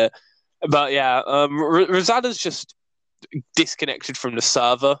bad at it. But yeah, Rosada's just disconnected from the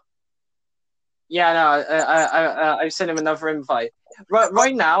server. Yeah, no, I sent him another invite.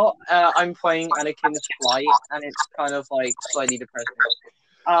 Right now, I'm playing Anakin's Flight, and it's kind of like slightly depressing.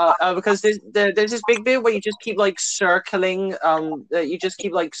 Because there's this big bit where you just keep like circling,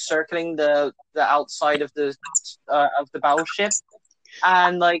 the outside of the battleship,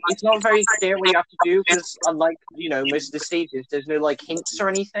 and like it's not very clear what you have to do because unlike most of the stages, there's no like hints or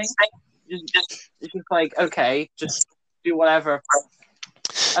anything. it's just like, okay, just do whatever.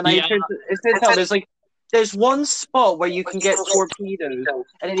 And Yeah. it turns out there's one spot where you can get torpedoes,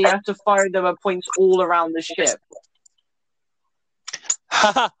 and then you have to fire them at points all around the ship.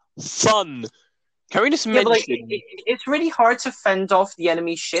 Haha, fun. Can we just Yeah, but mention? it's really hard to fend off the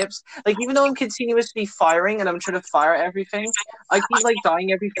enemy ships. Like, even though I'm continuously firing and I'm trying to fire everything, I keep like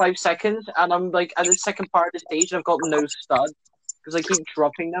dying every 5 seconds, and I'm like at the second part of the stage, and I've got no studs because I keep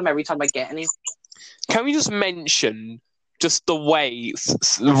dropping them every time I get any. Can we just mention just the way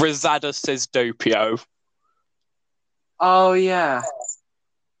Rosada says Doppio? Oh yeah.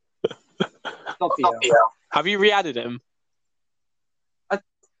 Doppio. Have you re-added him?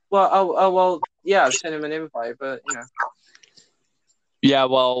 Well, yeah, I've sent him an invite, but you know, Yeah,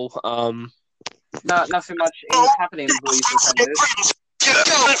 well, nothing much is happening before you send it. Get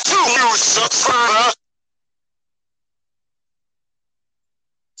down to new subscriber.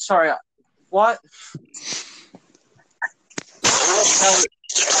 Sorry, what?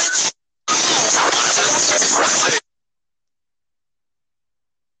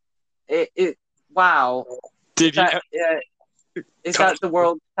 Wow. did you Is that the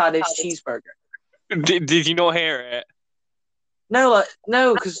world's saddest cheeseburger? did you not hear it? No,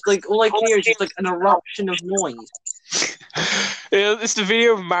 because like all I can hear is just like an eruption of noise. Yeah, it's the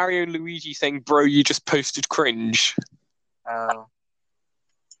video of Mario and Luigi saying, "Bro, you just posted cringe." Oh.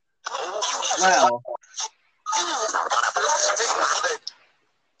 Wow.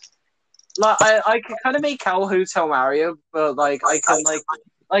 Like, I could kind of make out Hotel Mario, but like I can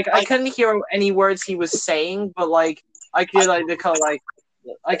I couldn't hear any words he was saying, but like I could hear like the kind of like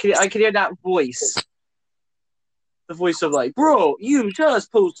I could hear that voice, the voice of like, bro, you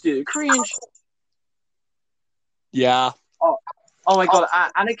just posted cringe. Yeah. Oh my god,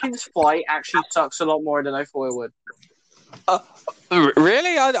 Anakin's flight actually sucks a lot more than I thought it would.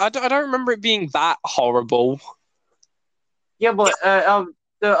 Really? I don't remember it being that horrible. Yeah, but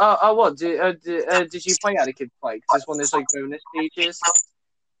what did you play Anakin's flight? This one is like bonus stages.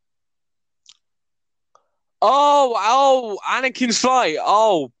 Oh, Anakin's flight.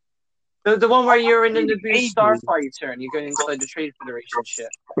 Oh, The one where you're in the Naboo starfighter and you're going inside the Trade Federation ship.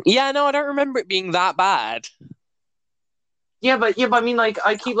 yeah. No, I don't remember it being that bad. Yeah, but I mean, like,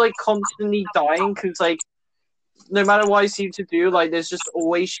 I keep like constantly dying because like, no matter what I seem to do, like, there's just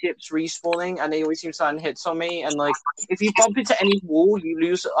always ships respawning and they always seem to land hits on me. And like, if you bump into any wall, you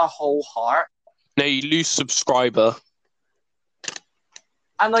lose a whole heart. No, you lose subscriber.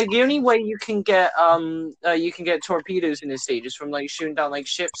 And like, the only way you can get torpedoes in this stage is from like shooting down like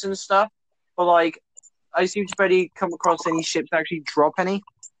ships and stuff. But like, I seem to barely come across any ships that actually drop any.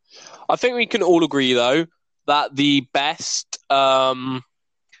 I think we can all agree though that the best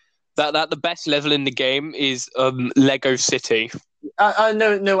that the best level in the game is Lego City.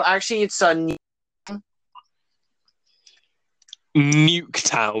 No, actually, it's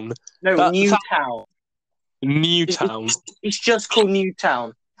Nuketown. No, Newtown. Newtown. It's just called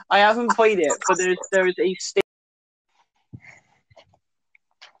Newtown. I haven't played it, but there is a state.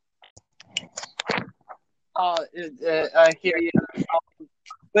 I hear you.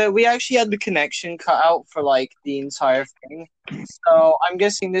 But we actually had the connection cut out for like the entire thing, so I'm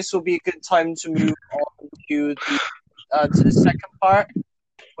guessing this will be a good time to move on to the second part,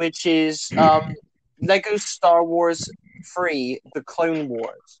 which is Lego Star Wars 3: The Clone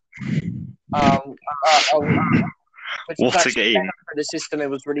Wars. Which is What a actually game. for the system it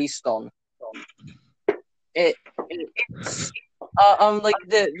was released on. It's like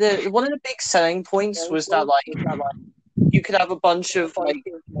the one of the big selling points was that like you could have a bunch of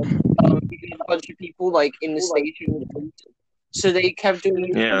people like in the stage, so they kept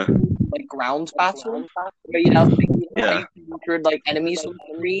doing Yeah. like ground battle where you have Yeah. 500 like enemies on the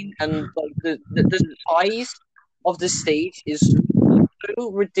screen, and like the size of the stage is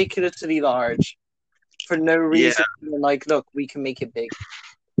so ridiculously large for no reason. Like, look, we can make it big.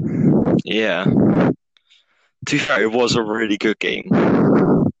 Yeah. To be fair, it was a really good game.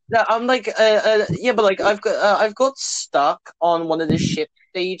 No, I'm like, yeah, but like, I've got stuck on one of the ship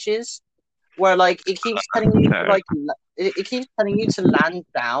stages where like it keeps telling you to, like it keeps telling you to land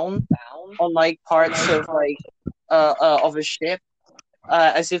down on like parts of like of a ship,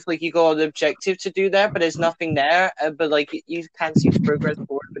 as if like you got an objective to do there, but there's nothing there. But like you can't seem to progress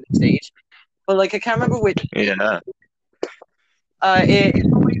forward with the stage. But like I can't remember which. Yeah. It's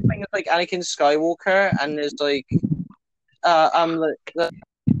always playing with like Anakin Skywalker, and there's like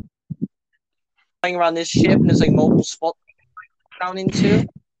flying around this ship, and there's like multiple spots down into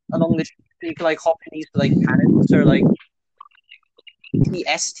along the ship. So you can like hop in these like cannons or like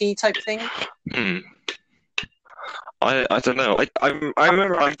TST type thing. I don't know. I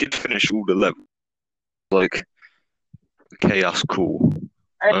remember I did finish all the levels. Like, okay, that's cool.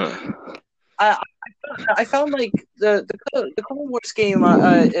 I I found like the Clone Wars game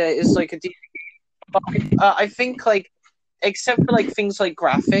is like a decent game, but I think like except for like things like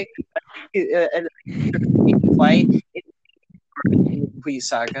graphic and play, it's a complete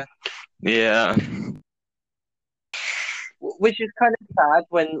saga, Yeah, which is kind of sad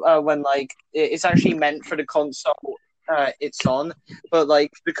when like it's actually meant for the console it's on, but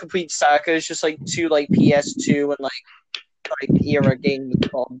like the complete saga is just like two like PS2 and like era games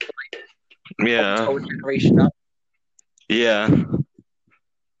on yeah, console generation up. yeah.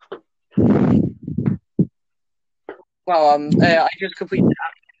 Well, I just completed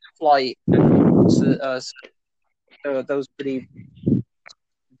Flight. So those pretty.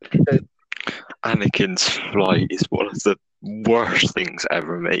 Anakin's flight is one of the worst things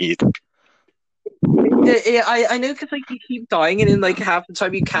ever made. Yeah, I know because like you keep dying and then like half the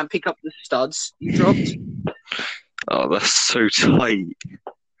time you can't pick up the studs you dropped. Oh, that's so tight.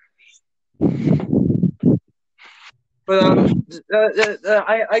 But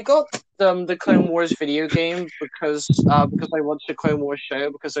I got the Clone Wars video game because I watched the Clone Wars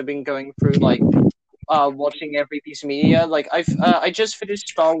show because I've been going through like watching every piece of media. Like I just finished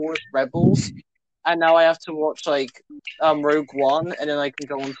Star Wars Rebels, and now I have to watch like Rogue One, and then I can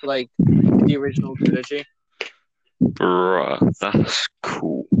go on to like the original trilogy. Bruh, that's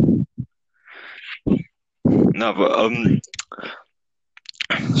cool. No, but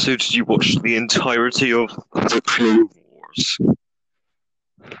so did you watch the entirety of the Clone Wars?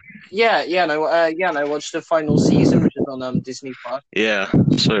 Yeah, and I watched the final season, which is on Disney Plus. Yeah.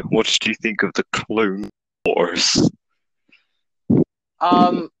 So, what did you think of the Clone Wars?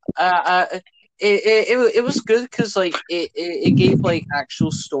 It was good because like it gave like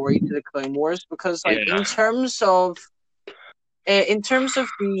actual story to the Clone Wars because like Yeah. in terms of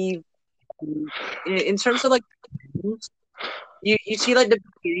the in terms of like you see like the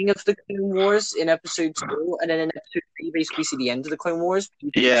beginning of the Clone Wars in episode 2, and then in episode 3 you basically see the end of the Clone Wars. You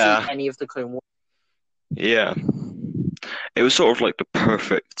don't Yeah. see any of the Clone Wars. Yeah. It was sort of like the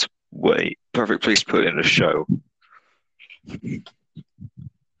perfect place to put in a show.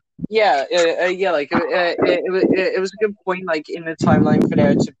 Yeah, like it was a good point, like in the timeline for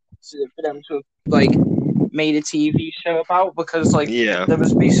them to have like made a TV show about because like Yeah. there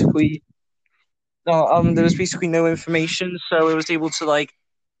was basically no information, so it was able to like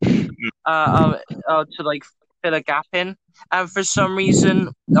to like fill a gap in. And for some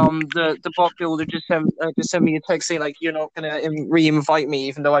reason, the bot builder just sent me a text saying like you're not gonna re-invite me,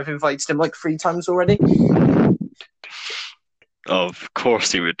 even though I've invited him like 3 times already. Of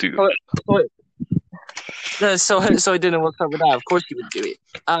course he would do. So I didn't know what's up with that. Of course he would do it.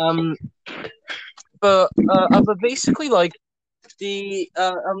 But basically, like the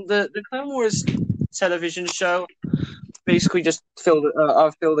Clone Wars television show basically just filled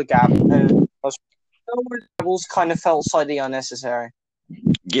the gap. And Clone Wars Rebels kind of felt slightly unnecessary.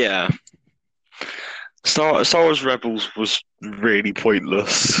 Yeah. Star Wars Rebels was really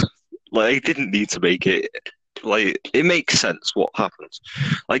pointless. Like, they didn't need to make it. Like, it makes sense what happens.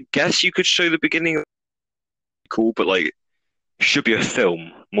 I guess you could show the beginning. Cool, but like, it should be a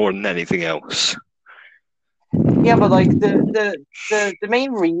film more than anything else. Yeah, but like the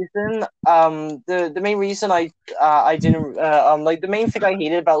main reason the main reason I didn't like the main thing I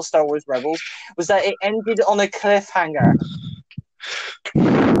hated about Star Wars Rebels was that it ended on a cliffhanger.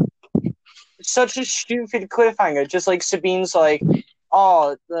 Such a stupid cliffhanger. Just like Sabine's like,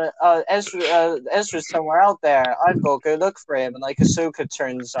 oh, Ezra's somewhere out there. I've got to go look for him, and like Ahsoka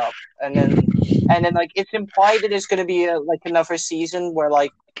turns up, and then like it's implied that there's going to be like another season where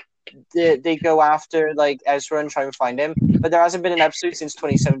like they go after like Ezra and try and find him, but there hasn't been an episode since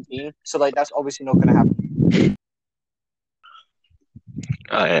 2017, so like that's obviously not going to happen.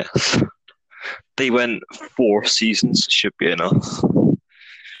 Ah, yes. They went 4 seasons, should be enough.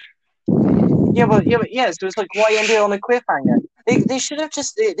 Yeah, but so it's like why end it on a cliffhanger? They should have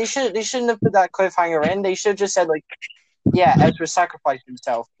just they shouldn't have put that cliffhanger in. They should have just said like, yeah, Ezra sacrificed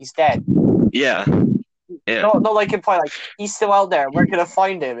himself. He's dead. Yeah. Yeah. Not like imply like he's still out there. We're gonna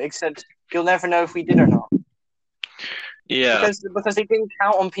find him. Except you'll never know if we did or not. Yeah. Because they didn't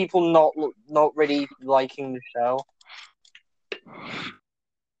count on people not really liking the show.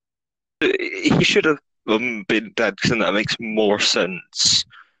 He should have been dead, because that makes more sense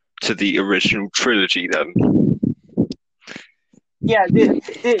to the original trilogy then. Yeah, the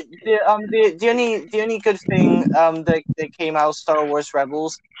only good thing that came out of Star Wars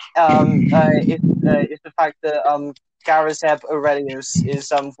Rebels is the fact that Garazeb Aurelius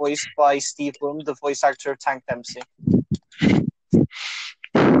is voiced by Steve Blum, the voice actor of Tank Dempsey.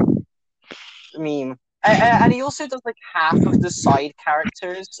 Meme. And he also does like half of the side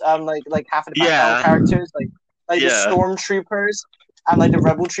characters, like half of the background characters, like the stormtroopers and like the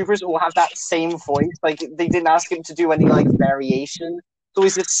rebel troopers all have that same voice. Like they didn't ask him to do any like variation. It's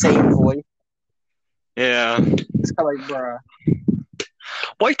always the same voice. Yeah. It's kind of like, bruh.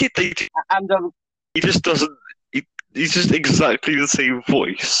 Why did they? And he just doesn't. He's just exactly the same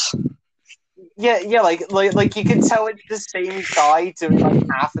voice. Yeah, like you can tell it's the same guy doing like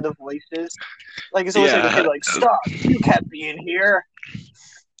half of the voices. Like it's always like, okay, like stop, you can't be in here.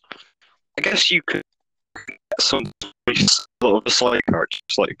 I guess you could get some voice a lot of the side characters,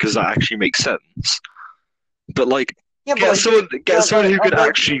 like because that actually makes sense. But like, get someone who could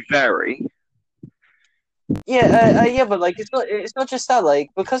actually vary. Yeah, but like it's not just that,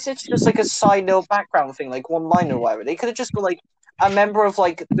 like because it's just like a side note background thing, like one line or whatever. They could have just got like a member of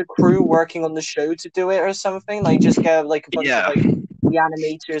like the crew working on the show to do it or something. Like just get like a bunch of like the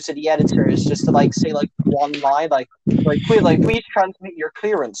animators or the editors just to like say like one line, like please transmit your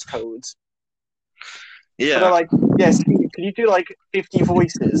clearance codes. Yeah. So they're like, yes, can you do like 50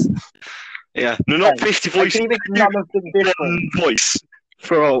 voices? Yeah, no, not 50 voices. Can you make none of them different? Voice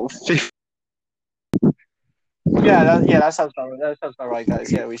for 50. That sounds about right,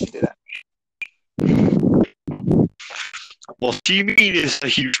 guys. Yeah, we should do that. What do you mean it's a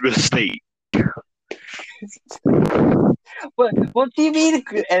huge mistake? What do you mean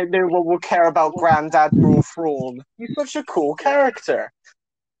everyone will care about Grand Admiral Thrawn? He's such a cool character.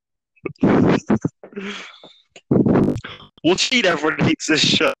 What do you mean everyone hates this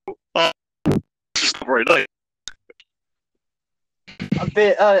show? Stop right now. A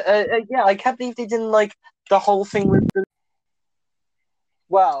bit, yeah, I can't believe they didn't like the whole thing with the...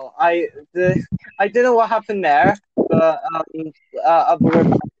 Well, I don't know what happened there, but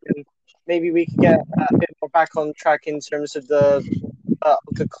maybe we could get a bit more back on track in terms of the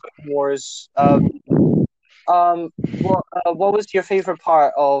Clone Wars. What was your favorite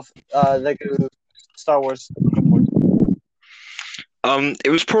part of Lego Star Wars Clone Wars? It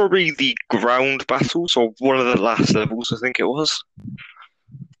was probably the ground battles, or one of the last levels, I think it was.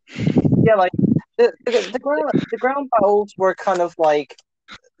 Yeah, like the ground battles were kind of like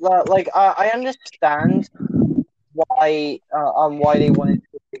I understand why they wanted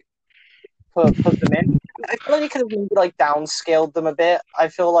to put them in. I feel like they could have maybe like downscaled them a bit. I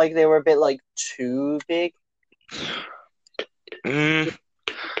feel like they were a bit like too big.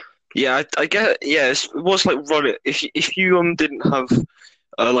 Yeah, I get. Yeah, it was like running. If you didn't have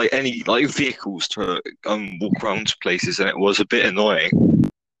like any like vehicles to walk around to places, and it was a bit annoying.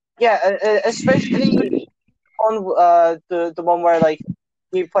 Yeah, especially on the one where like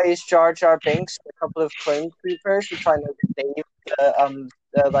he plays Jar Jar Binks, a couple of clone troopers who trying to save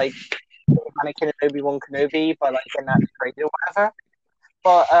like Anakin and Obi-Wan Kenobi by like getting that straight or whatever.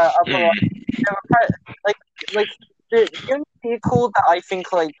 But like the only vehicle that I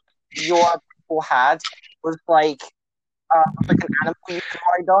think like your people had was like an animal you could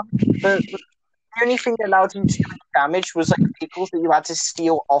ride on. The only thing that allowed you to do damage was like vehicles that you had to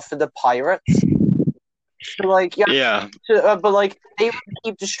steal off of the pirates. So like but like they would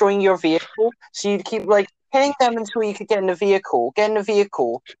keep destroying your vehicle, so you'd keep like hitting them until you could get in the vehicle,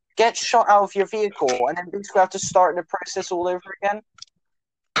 get shot out of your vehicle, and then basically have to start the process all over again.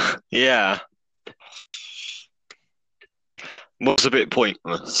 Yeah. Was a bit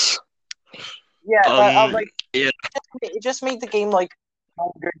pointless. Yeah, yeah. It just made the game like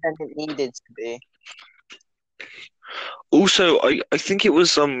longer than it needed to be. Also, I think it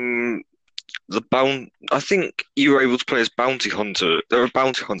was I think you were able to play as bounty hunter. There were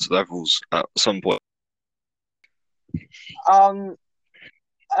bounty hunter levels at some point. I'm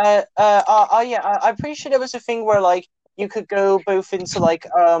pretty sure there was a thing where like you could go both into like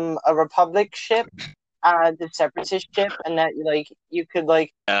a Republic ship and a Separatist ship, and that like you could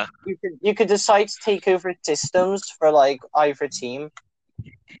decide to take over systems for like either team.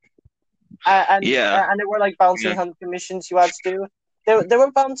 And there were like bounty hunter missions you had to do. There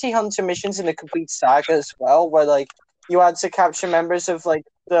were bounty hunter missions in the Complete Saga as well, where like you had to capture members of like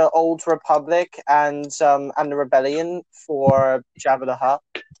the Old Republic and the Rebellion for Jabba the Hutt.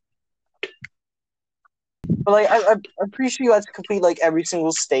 But like I'm pretty sure you had to complete like every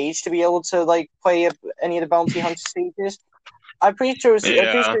single stage to be able to like play any of the bounty hunter stages. I'm pretty sure it's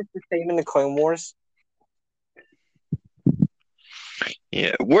the same in the Clone Wars.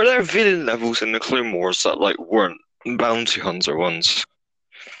 Yeah, were there villain levels in the Clone Wars that like weren't bounty hunter ones?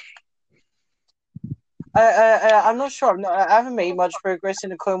 I'm not sure. I haven't made much progress in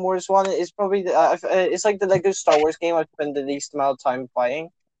the Clone Wars one. It's probably it's like the Lego Star Wars game I've spent the least amount of time playing.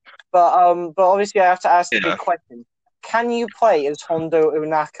 But obviously I have to ask the Yeah. big question: can you play as Hondo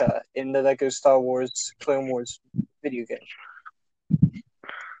Ohnaka in the Lego Star Wars Clone Wars video game?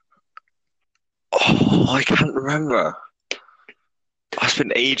 Oh, I can't remember. It's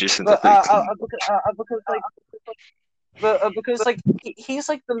been ages since But I played. because he's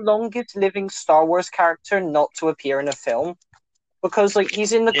like the longest living Star Wars character not to appear in a film. Because like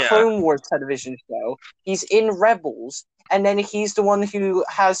he's in the Yeah. Clone Wars television show, he's in Rebels, and then he's the one who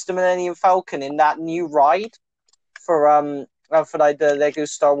has the Millennium Falcon in that new ride for like the Lego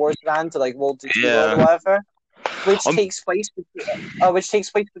Star Wars land to like Walt Disney World or whatever, which takes place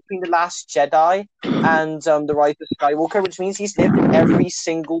between the Last Jedi and the Rise of Skywalker, which means he's lived in every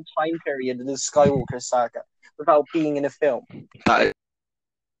single time period of the Skywalker saga without being in a film. I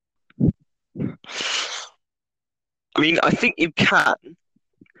mean, I think you can,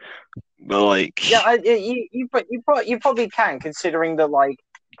 but like, Yeah, you probably can, considering that like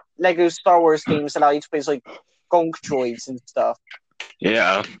Lego Star Wars games allow you to play like gonk droids and stuff.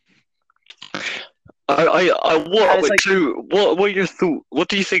 yeah. What were your thoughts? What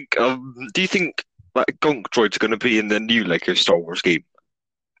do you think? Do you think that gonk droids are going to be in the new Lego Star Wars game?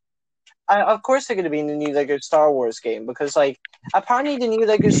 Of course, they're going to be in the new Lego Star Wars game because, like, apparently the new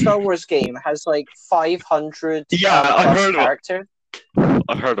Lego Star Wars game has like 500 plus characters.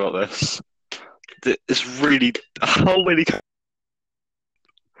 I heard about this. It's really how many?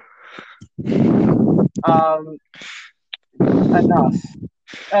 Enough.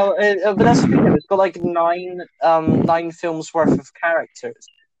 But that's the thing. It's got like nine films worth of characters.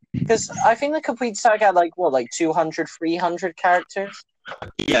 Because I think the complete saga had like 200, 300 characters.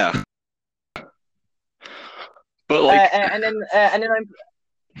 Yeah. But like, and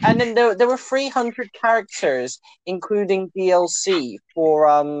then there were 300 characters, including DLC for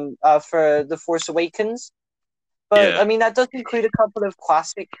The Force Awakens. But I mean that does include a couple of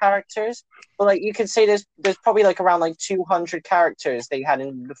classic characters. But like you could say there's probably like around like 200 characters they had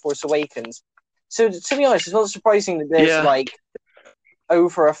in The Force Awakens. So to be honest, it's not surprising that there's like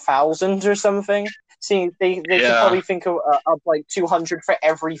over 1,000 or something. Seeing they could probably think of like 200 for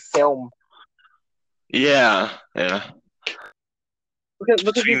every film. Yeah. Because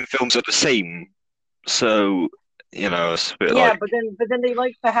the films are the same, so it's a bit but then they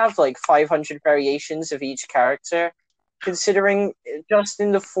like to have like 500 variations of each character. Considering just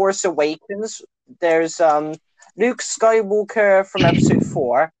in The Force Awakens, there's Luke Skywalker from Episode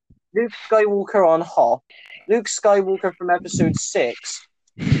 4, Luke Skywalker on Hoth, Luke Skywalker from Episode 6,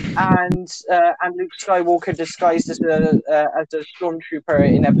 and Luke Skywalker disguised as a stormtrooper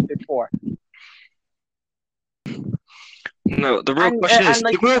in Episode 4. No, the real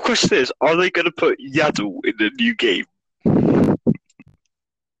question is, are they going to put Yaddle in the new game?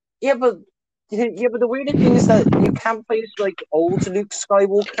 Yeah, but the weirdest thing is that you can't play as like old Luke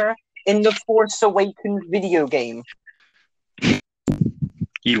Skywalker in the Force Awakens video game.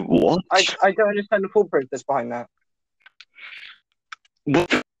 You what? I don't understand the full process behind that. What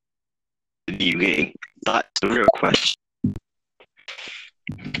the new game? That's the real question.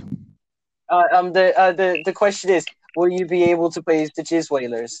 The question is, will you be able to play as the Jizz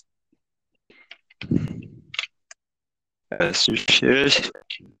Whalers? Yes, you should.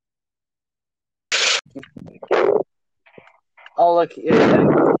 Oh look, he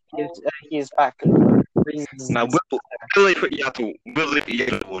is back. Now, will they put Yaddle? Will they put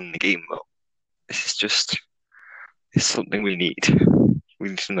Yaddle in the game though? This is it's something we need. We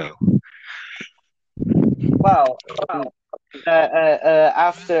need to know. Well,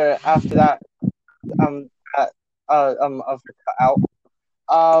 after that, of the cutout.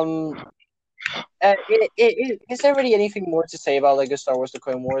 Is there really anything more to say about Lego Star Wars: The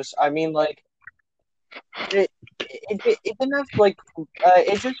Clone Wars? I mean, like, it didn't have like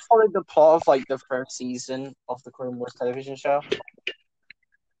it just followed the plot of like the first season of the Clone Wars television show.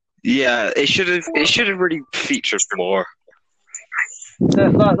 Yeah, it should have really featured more.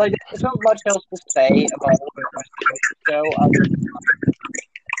 Like, there's not much else to say about the show.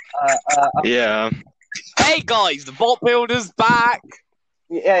 Yeah. Hey guys, the Vault Builder's back.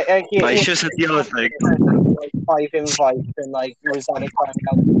 Yeah, it's just the other thing. Like 5 invites and like Rosanna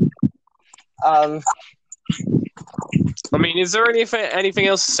crying out. I mean, is there anything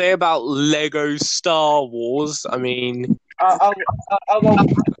else to say about Lego Star Wars? I mean,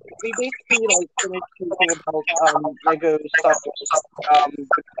 we basically like finished talking about Lego Star Wars, the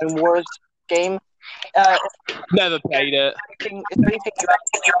Clone Wars game. Never played it. Is there anything you like?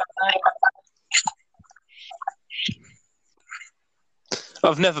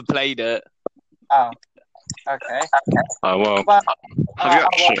 I've never played it. Oh. Okay. Well, Well, have you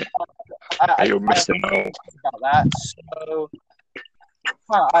actually? You're I missing out. about that. So,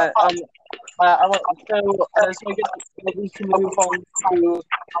 I want so I guess we can move on to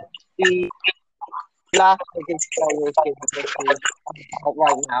the last biggest Star Wars game, which is out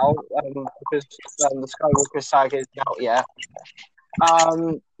right now, because the Skywalker saga isn't out yet.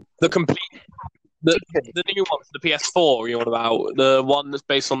 The complete, the new one for the PS4 you're on about, the one that's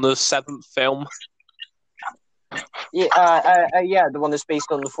based on the 7th film. Yeah, the one that's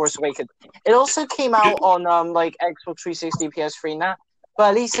based on The Force Awakens. It also came out on like Xbox 360, PS3 now, but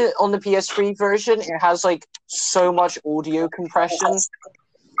at least on the PS3 version, it has like so much audio compression.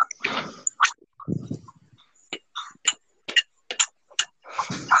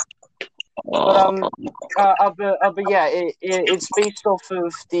 But yeah, it's based off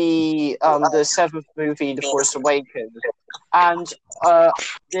of the 7th movie, The Force Awakens, and on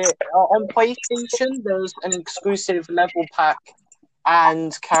PlayStation there's an exclusive level pack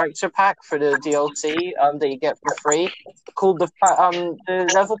and character pack for the DLC that you get for free. Called the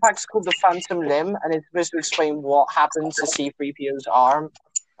level pack's called the Phantom Limb, and it's supposed to explain what happened to C-3PO's arm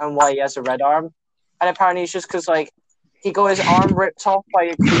and why he has a red arm. And apparently it's just because like he got his arm ripped off by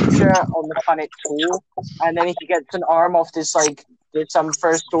a creature on the planet Tool, and then he gets an arm off this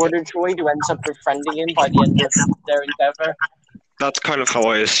First Order droid who ends up befriending him by the end of their endeavor. That's kind of how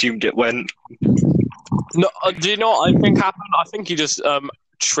I assumed it went. No, do you know what I think happened? I think he just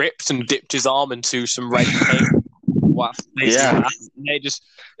tripped and dipped his arm into some red paint. Wow. Yeah. And it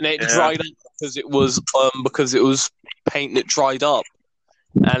dried up because it was paint that dried up,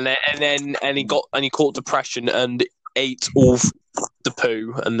 and he caught depression and ate all the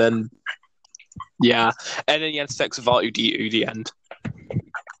poo, and then he had sex with R2-D2 at the end.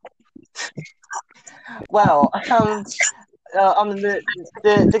 Well,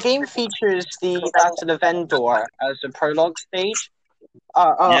 the game features the Battle of Endor as a prologue stage,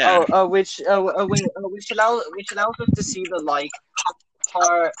 which allows us to see the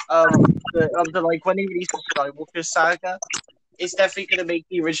part of the when they release the Skywalker saga. It's definitely going to make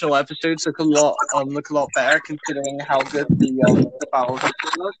the original episodes look a lot better, considering how good the battle was.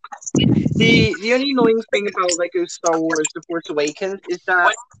 The only annoying thing about Lego Star Wars: The Force Awakens is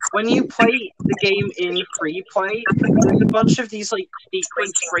that when you play the game in free play, there's a bunch of these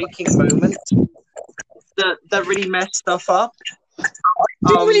sequence breaking moments that really mess stuff up.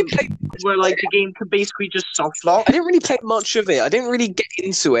 Where the game could basically just soft lock. I didn't really play much of it. I didn't really get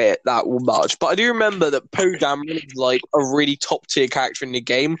into it that much, but I do remember that Poe Dameron is a really top tier character in the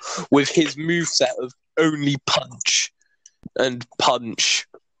game with his moveset of only punch and punch.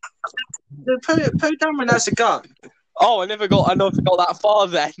 The Poe Dameron has a gun. Oh, I never got that far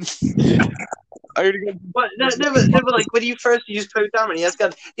then. But never when you first use Poe Dameron, he has a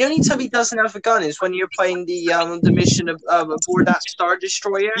gun. The only time he doesn't have a gun is when you're playing the mission of aboard that Star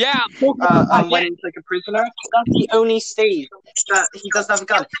Destroyer. Yeah. When he's a prisoner. That's the only stage that he doesn't have a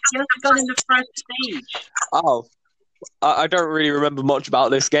gun. He has a gun in the first stage. Oh. I don't really remember much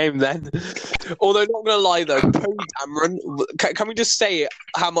about this game then. Although, not going to lie though, Poe Dameron, can we just say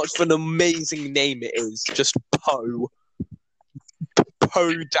how much of an amazing name it is? Just Poe.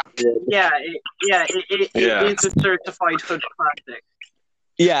 Poe Dameron. It is a certified hood classic.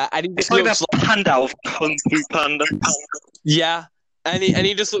 Yeah, and he just looks like Panda of Kung Fu Panda. Yeah, and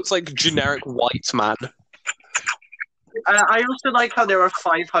he just looks like a generic white man. I also like how there are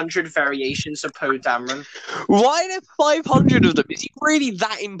 500 variations of Poe Dameron. Why are there 500 of them? Is he really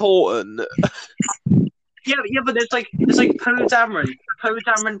that important? Yeah, but there's Poe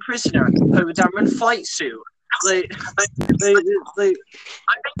Dameron prisoner, Poe Dameron flight suit. I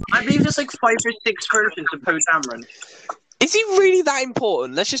believe there's 5 or 6 versions of Poe Dameron. Is he really that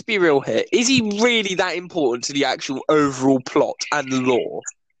important? Let's just be real here. Is he really that important to the actual overall plot and lore?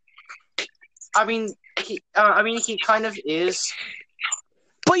 I mean, he kind of is.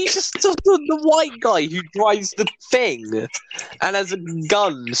 But he's just the white guy who drives the thing and has a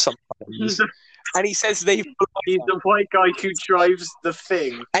gun sometimes. And he says they fly. He's the white guy who drives the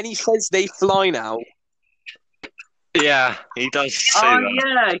thing. And he says they fly now. Yeah, he does say that.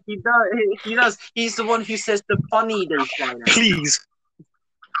 Yeah, he does. He's the one who says the funny they fly now. Please.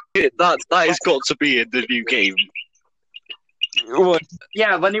 That has got to be in the new game. What?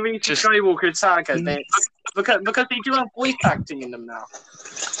 Yeah, when they release the Skywalker saga, because they do have voice acting in them now.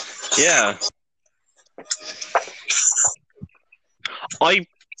 Yeah.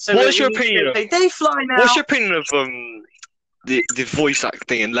 What's your opinion of? They fly now. What's your opinion of the voice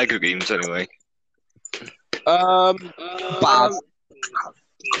acting in Lego games anyway? Bad.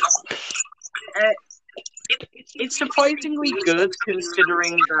 it's surprisingly good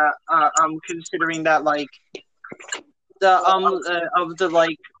considering that like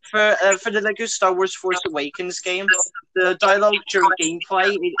for the Lego Star Wars Force Awakens game, the dialogue during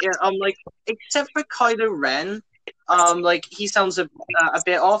gameplay, like except for Kylo Ren, like he sounds a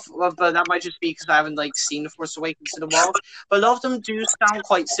bit off, but that might just be because I haven't like seen the Force Awakens in a while. But a lot of them do sound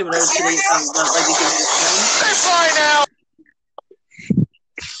quite similar to the like they do in the film. They're flying now.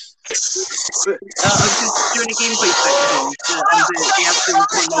 But I'm just doing a gameplay section, and they have to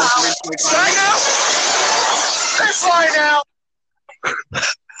record the original Flying now. They're flying now.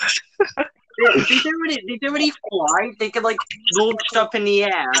 They don't really fly. They get like launched up in the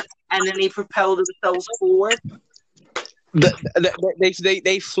air, and then they propel themselves forward. They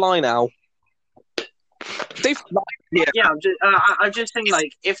fly now. They fly. Yeah, I'm just saying,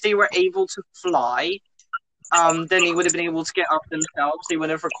 like, if they were able to fly, then they would have been able to get up themselves. They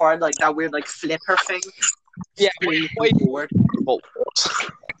wouldn't have required like that weird like flipper thing. Yeah, forward.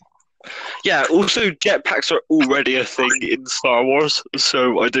 Yeah, also jetpacks are already a thing in Star Wars,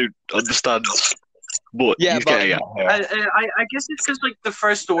 so I don't understand what he's getting at here. I guess it's because like the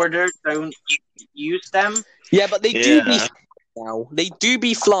First Order don't use them. Yeah, but they do be now. They do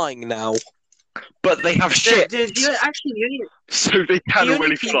be flying now. But they have ships, so they can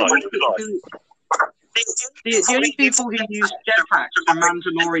really fly. The only people who use jetpacks are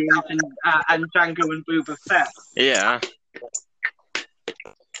Mandalorians and Jango and Boba Fett. Yeah.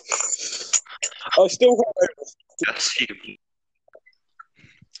 I still Yes.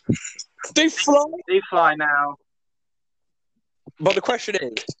 They fly. They fly now. But the question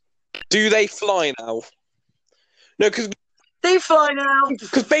is, do they fly now? No, because they fly now.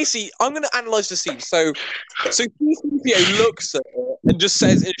 Because basically, I'm going to analyze the scene. So C-3PO looks at it and just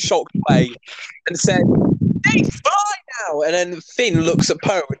says in a shocked way, and says, "They fly now." And then Finn looks at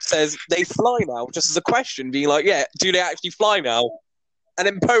Poe and says, "They fly now," just as a question, being like, "Yeah, do they actually fly now?" And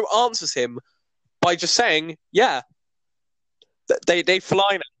then Poe answers him by just saying, "Yeah, they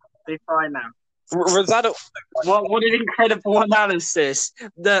fly now." They fly now. Rosado. What an incredible analysis!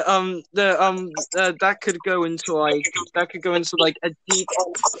 That could go into like a deep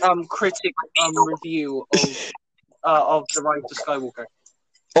critic review of the Rise of Skywalker.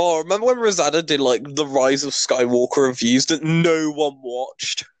 Oh, remember when Rosada did like the Rise of Skywalker reviews that no one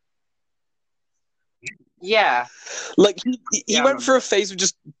watched? Yeah. Like he went through a phase of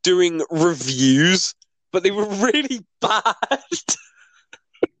just doing reviews, but they were really bad.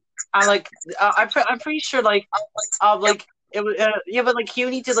 And like I'm pretty sure like it was but like he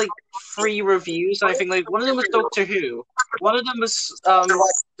only did like 3 reviews. I think like one of them was Doctor Who, one of them was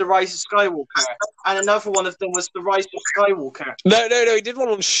The Rise of Skywalker, and another one of them was The Rise of Skywalker. No, he did one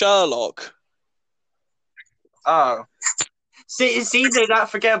on Sherlock. Oh. See, that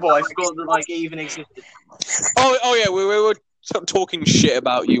forgettable. I forgot that like it even existed. Oh yeah, we were talking shit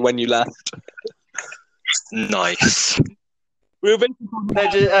about you when you left. Nice. We were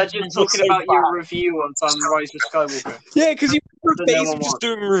just talking about your review of Rise of Skywalker. Yeah, because you were basically just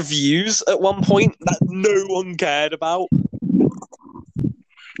doing reviews at one point that no one cared about.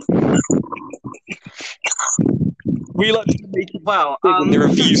 We like to make it in the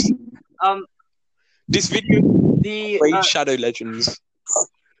reviews. This video, Raid Shadow Legends.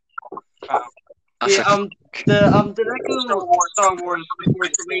 The Lego Star Wars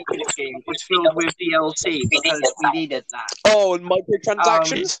Force Awakens game was filled with DLC because we needed that. Oh, and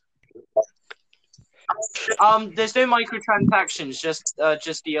microtransactions? There's no microtransactions, just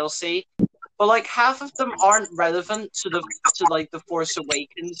DLC. But like half of them aren't relevant to the Force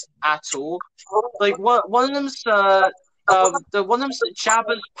Awakens at all. Like one of them's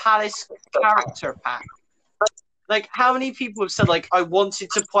Jabba's Palace character pack. Like, how many people have said, like, I wanted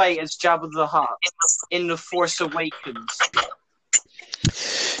to play as Jabba the Hutt in The Force Awakens?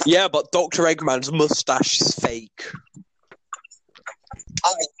 Yeah, but Dr. Eggman's mustache is fake.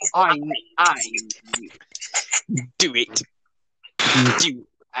 I Do it.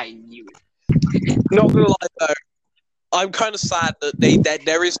 I knew it. Not gonna lie, though. I'm kind of sad that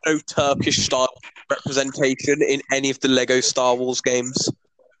there is no Turkish-style representation in any of the Lego Star Wars games.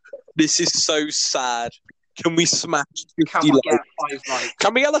 This is so sad. Can we smash 50 likes?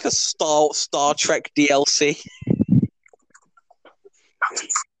 Can we get like a Star Trek DLC?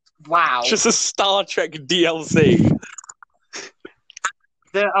 Wow. Just a Star Trek DLC.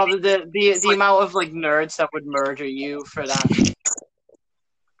 The amount of like nerds that would murder you for that.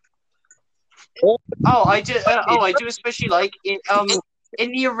 I do especially like in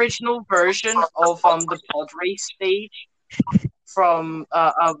the original version of the pod race stage from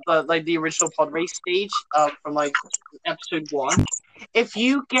the original pod race stage from like episode 1. If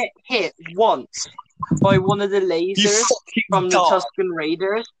you get hit once by one of the You lasers fucking from the die. Tusken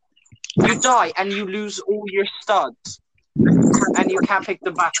Raiders, you die and you lose all your studs, and you can't pick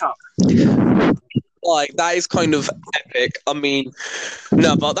them back up. Like, that is kind of epic. I mean,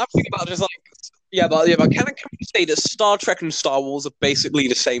 no, but that thing about just like, but can we say that Star Trek and Star Wars are basically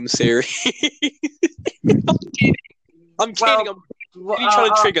the same series? I'm kidding. I'm really trying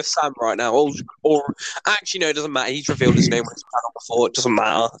to trigger Sam right now. Or actually, no, it doesn't matter. He's revealed his name on his panel before. It doesn't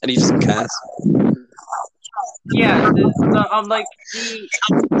matter, and he doesn't care. Yeah, like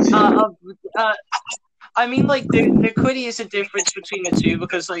I mean, like there clearly is a difference between the two,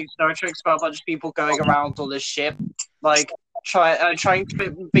 because like Star Trek's about a bunch of people going around on the ship, like trying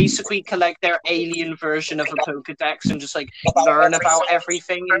to basically collect their alien version of a Pokedex and just like learn about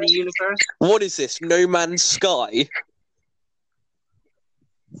everything in the universe. What is this? No Man's Sky?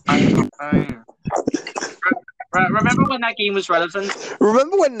 Remember when that game was relevant?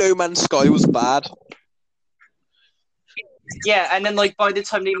 Remember when No Man's Sky was bad? Yeah, and then like by the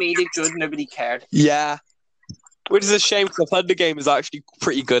time they made it good, nobody cared. Yeah. Which is a shame, because I've heard the game is actually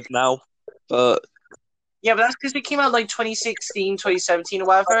pretty good now. But yeah, but that's because it came out like 2016, 2017 or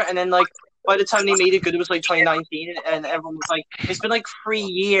whatever, and then like by the time they made it good, it was like 2019, and everyone was like, it's been like 3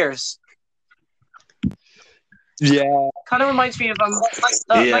 years. yeah. Kind of reminds me of like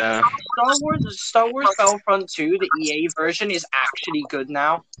Star Wars Battlefront 2, the EA version is actually good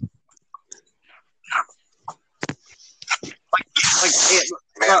now.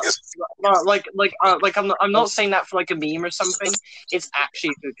 I'm not saying that for like a meme or something. It's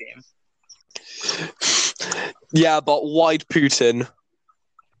actually a good game. Yeah, but why'd Putin?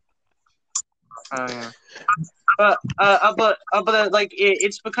 Yeah. But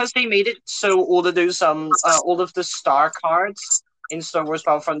it's because they made it so all of those all of the star cards in Star Wars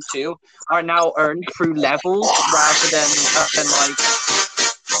Battlefront 2 are now earned through levels rather than like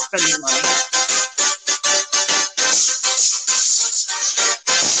spending money.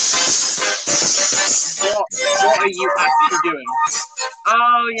 What are you actually doing?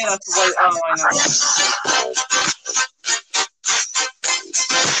 Oh yeah, that's what. Oh, I know.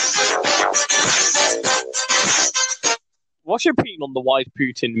 What's your opinion on the why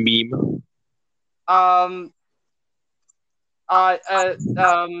Putin meme? I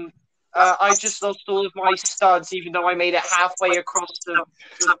just lost all of my studs, even though I made it halfway across the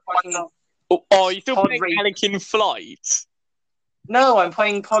fucking. Oh, you still Pod playing race. Anakin Flight? No, I'm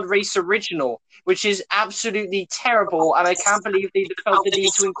playing Pod Race Original, which is absolutely terrible, and I can't believe they felt the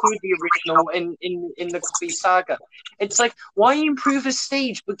need to include the original in the complete saga. It's like, why improve a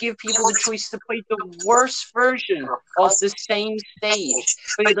stage but give people the choice to play the worst version of the same stage?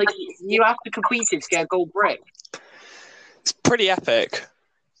 But like, you have to complete it to get a gold brick. It's pretty epic.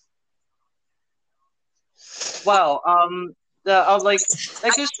 Well, Lego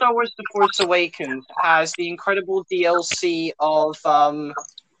Star Wars: The Force Awakens has the incredible DLC of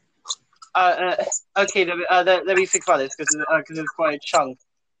okay, let me think about this because it's quite a chunk.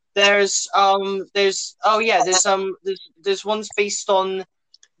 There's ones based on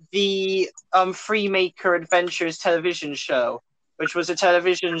the Freemaker Adventures television show, which was a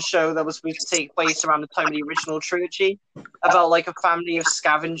television show that was supposed to take place around the time of the original trilogy, about like a family of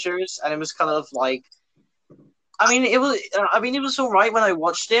scavengers, and it was kind of like. I mean, it was all right when I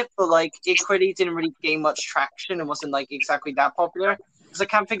watched it, but like it clearly didn't really gain much traction. It wasn't like exactly that popular because I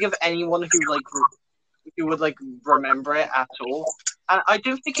can't think of anyone who would like remember it at all. And I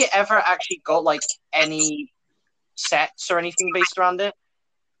don't think it ever actually got like any sets or anything based around it.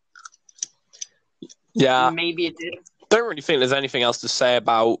 Yeah, maybe it did. Don't really think there's anything else to say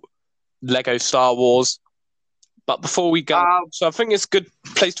about Lego Star Wars. But before we go, so I think it's a good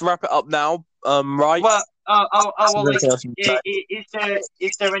place to wrap it up now. Right? Well. Is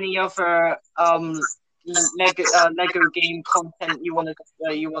there any other Lego game content you want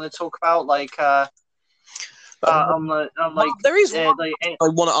to talk about? Like, there is one I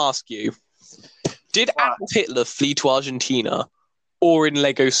want to ask you. Did Adolf Hitler flee to Argentina or in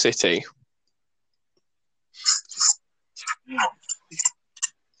Lego City?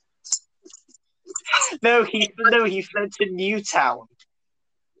 No, he fled to Newtown.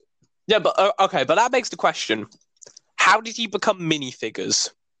 Yeah, but okay, but that begs the question: how did he become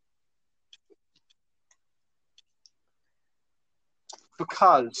minifigures?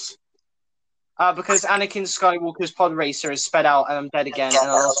 Because Anakin Skywalker's pod racer is sped out and I'm dead again, and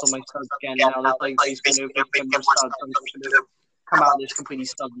I lost all my studs again, and now there's like basically no more studs. I'm just gonna come out of this completely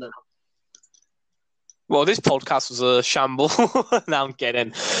studless. Well, this podcast was a shamble. Now I'm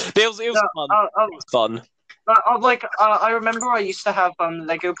kidding. It was fun. It was fun. I remember I used to have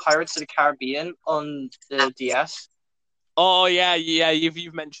Lego Pirates of the Caribbean on the DS. Oh yeah,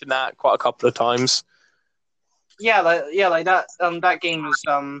 you've mentioned that quite a couple of times. Yeah, like that. That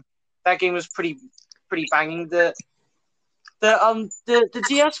game was pretty banging. The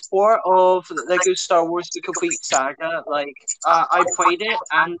DS4 of Lego Star Wars: The Complete Saga. Like, I played it,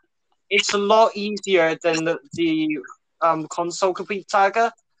 and it's a lot easier than the console Complete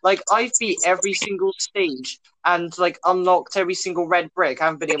Saga. Like, I've beat every single stage and like unlocked every single red brick. I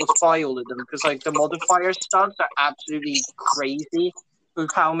haven't been able to buy all of them because like the modifier studs are absolutely crazy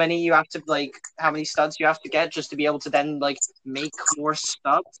with how many studs you have to get just to be able to then like make more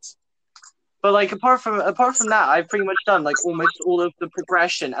studs. But like apart from that, I've pretty much done like almost all of the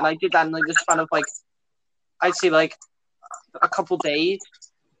progression, and I did that in like the span of like I'd say like a couple days.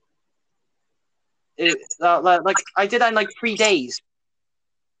 Like I did that in like 3 days.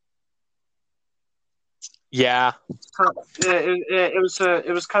 Yeah. It was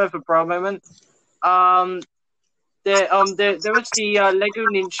kind of a bro moment. There was the Lego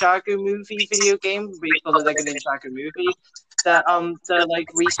Ninjago movie video game based on the Lego Ninjago movie that like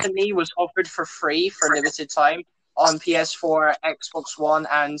recently was offered for free for a limited time on PS4, Xbox One,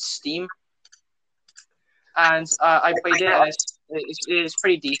 and Steam. And I played it. And it's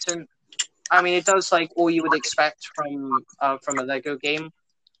pretty decent. I mean, it does like all you would expect from a Lego game.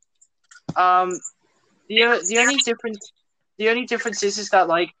 The only difference is that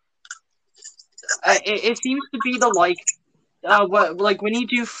like it seems to be the like when you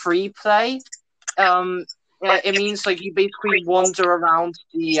do free play, it means like you basically wander around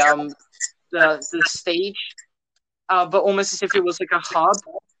the stage, but almost as if it was like a hub,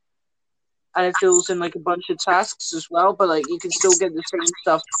 and it fills in like a bunch of tasks as well. But like you can still get the same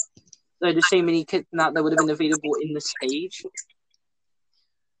stuff, like the same mini kit that would have been available in the stage.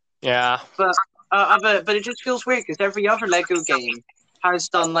 Yeah. But it just feels weird because every other Lego game has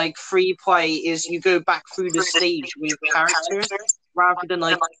done like free play is you go back through the stage with characters rather than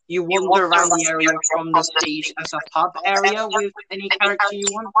like you wander around the area from the stage as a hub area with any character you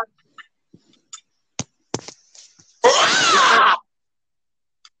want.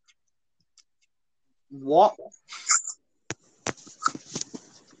 What?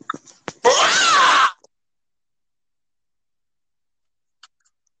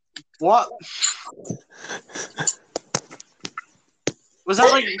 What? Was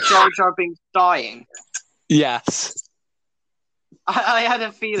that like Jar Jar Binks dying? Yes. I had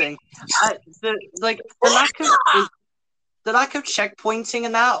a feeling. The lack of checkpointing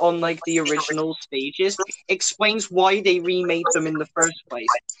and that on like the original stages explains why they remade them in the first place.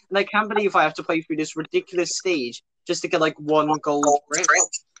 And I can't believe I have to play through this ridiculous stage just to get like one gold brick.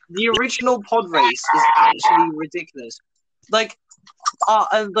 The original pod race is actually ridiculous. Like,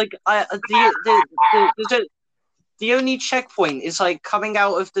 the only checkpoint is like coming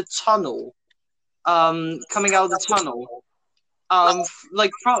out of the tunnel. Like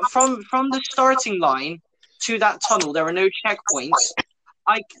from the starting line to that tunnel, there are no checkpoints.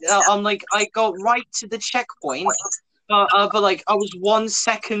 I got right to the checkpoint, but like I was 1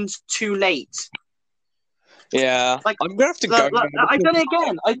 second too late. Yeah. Like, I'm gonna have to go. I done it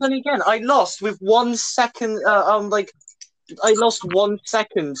again. I lost with 1 second. I lost 1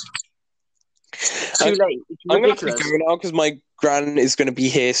 second too late. It's I'm gonna have to ridiculous. go now because my gran is going to be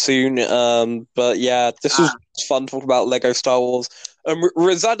here soon. But yeah, this was fun talking about Lego Star Wars.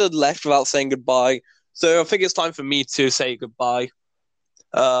 Rosetta left without saying goodbye, so I think it's time for me to say goodbye.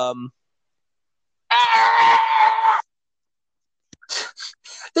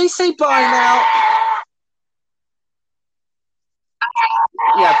 They say bye now.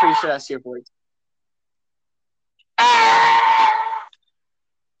 Yeah, pretty sure that's your voice.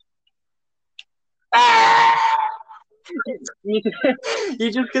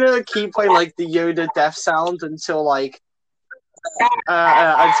 You're just gonna keep playing like the Yoda death sound until like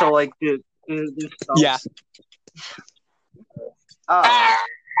the stops. Yeah.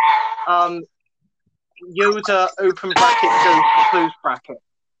 Yoda open bracket go close bracket.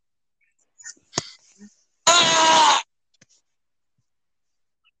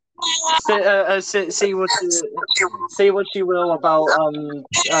 Say what you will about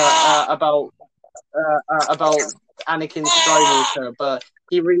Anakin Skywalker, but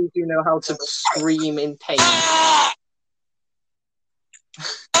he really do know how to scream in pain.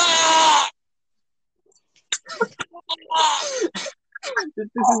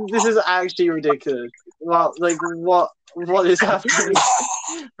 This is actually ridiculous. Well, like what is happening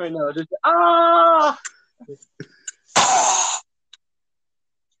right now? Just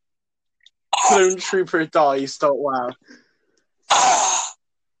Clone Trooper dies. Don't laugh.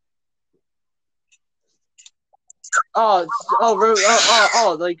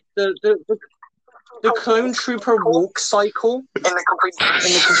 Like the the Clone Trooper walk cycle in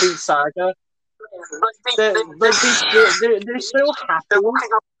the complete saga. They're so happy.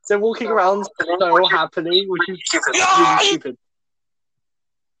 They're walking around so happily, which is really stupid.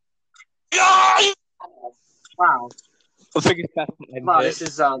 Wow. I think it's definitely Wow, this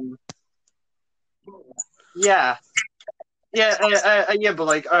is yeah, but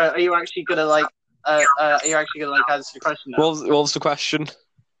like, are you actually gonna like, answer the question now? What was the question?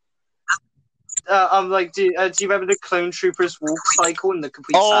 Like, do you remember the Clone Troopers walk cycle in the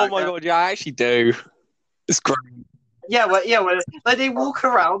complete saga? Oh my god, yeah, I actually do. It's great. Yeah, like they walk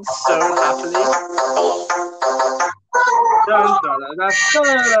around so happily.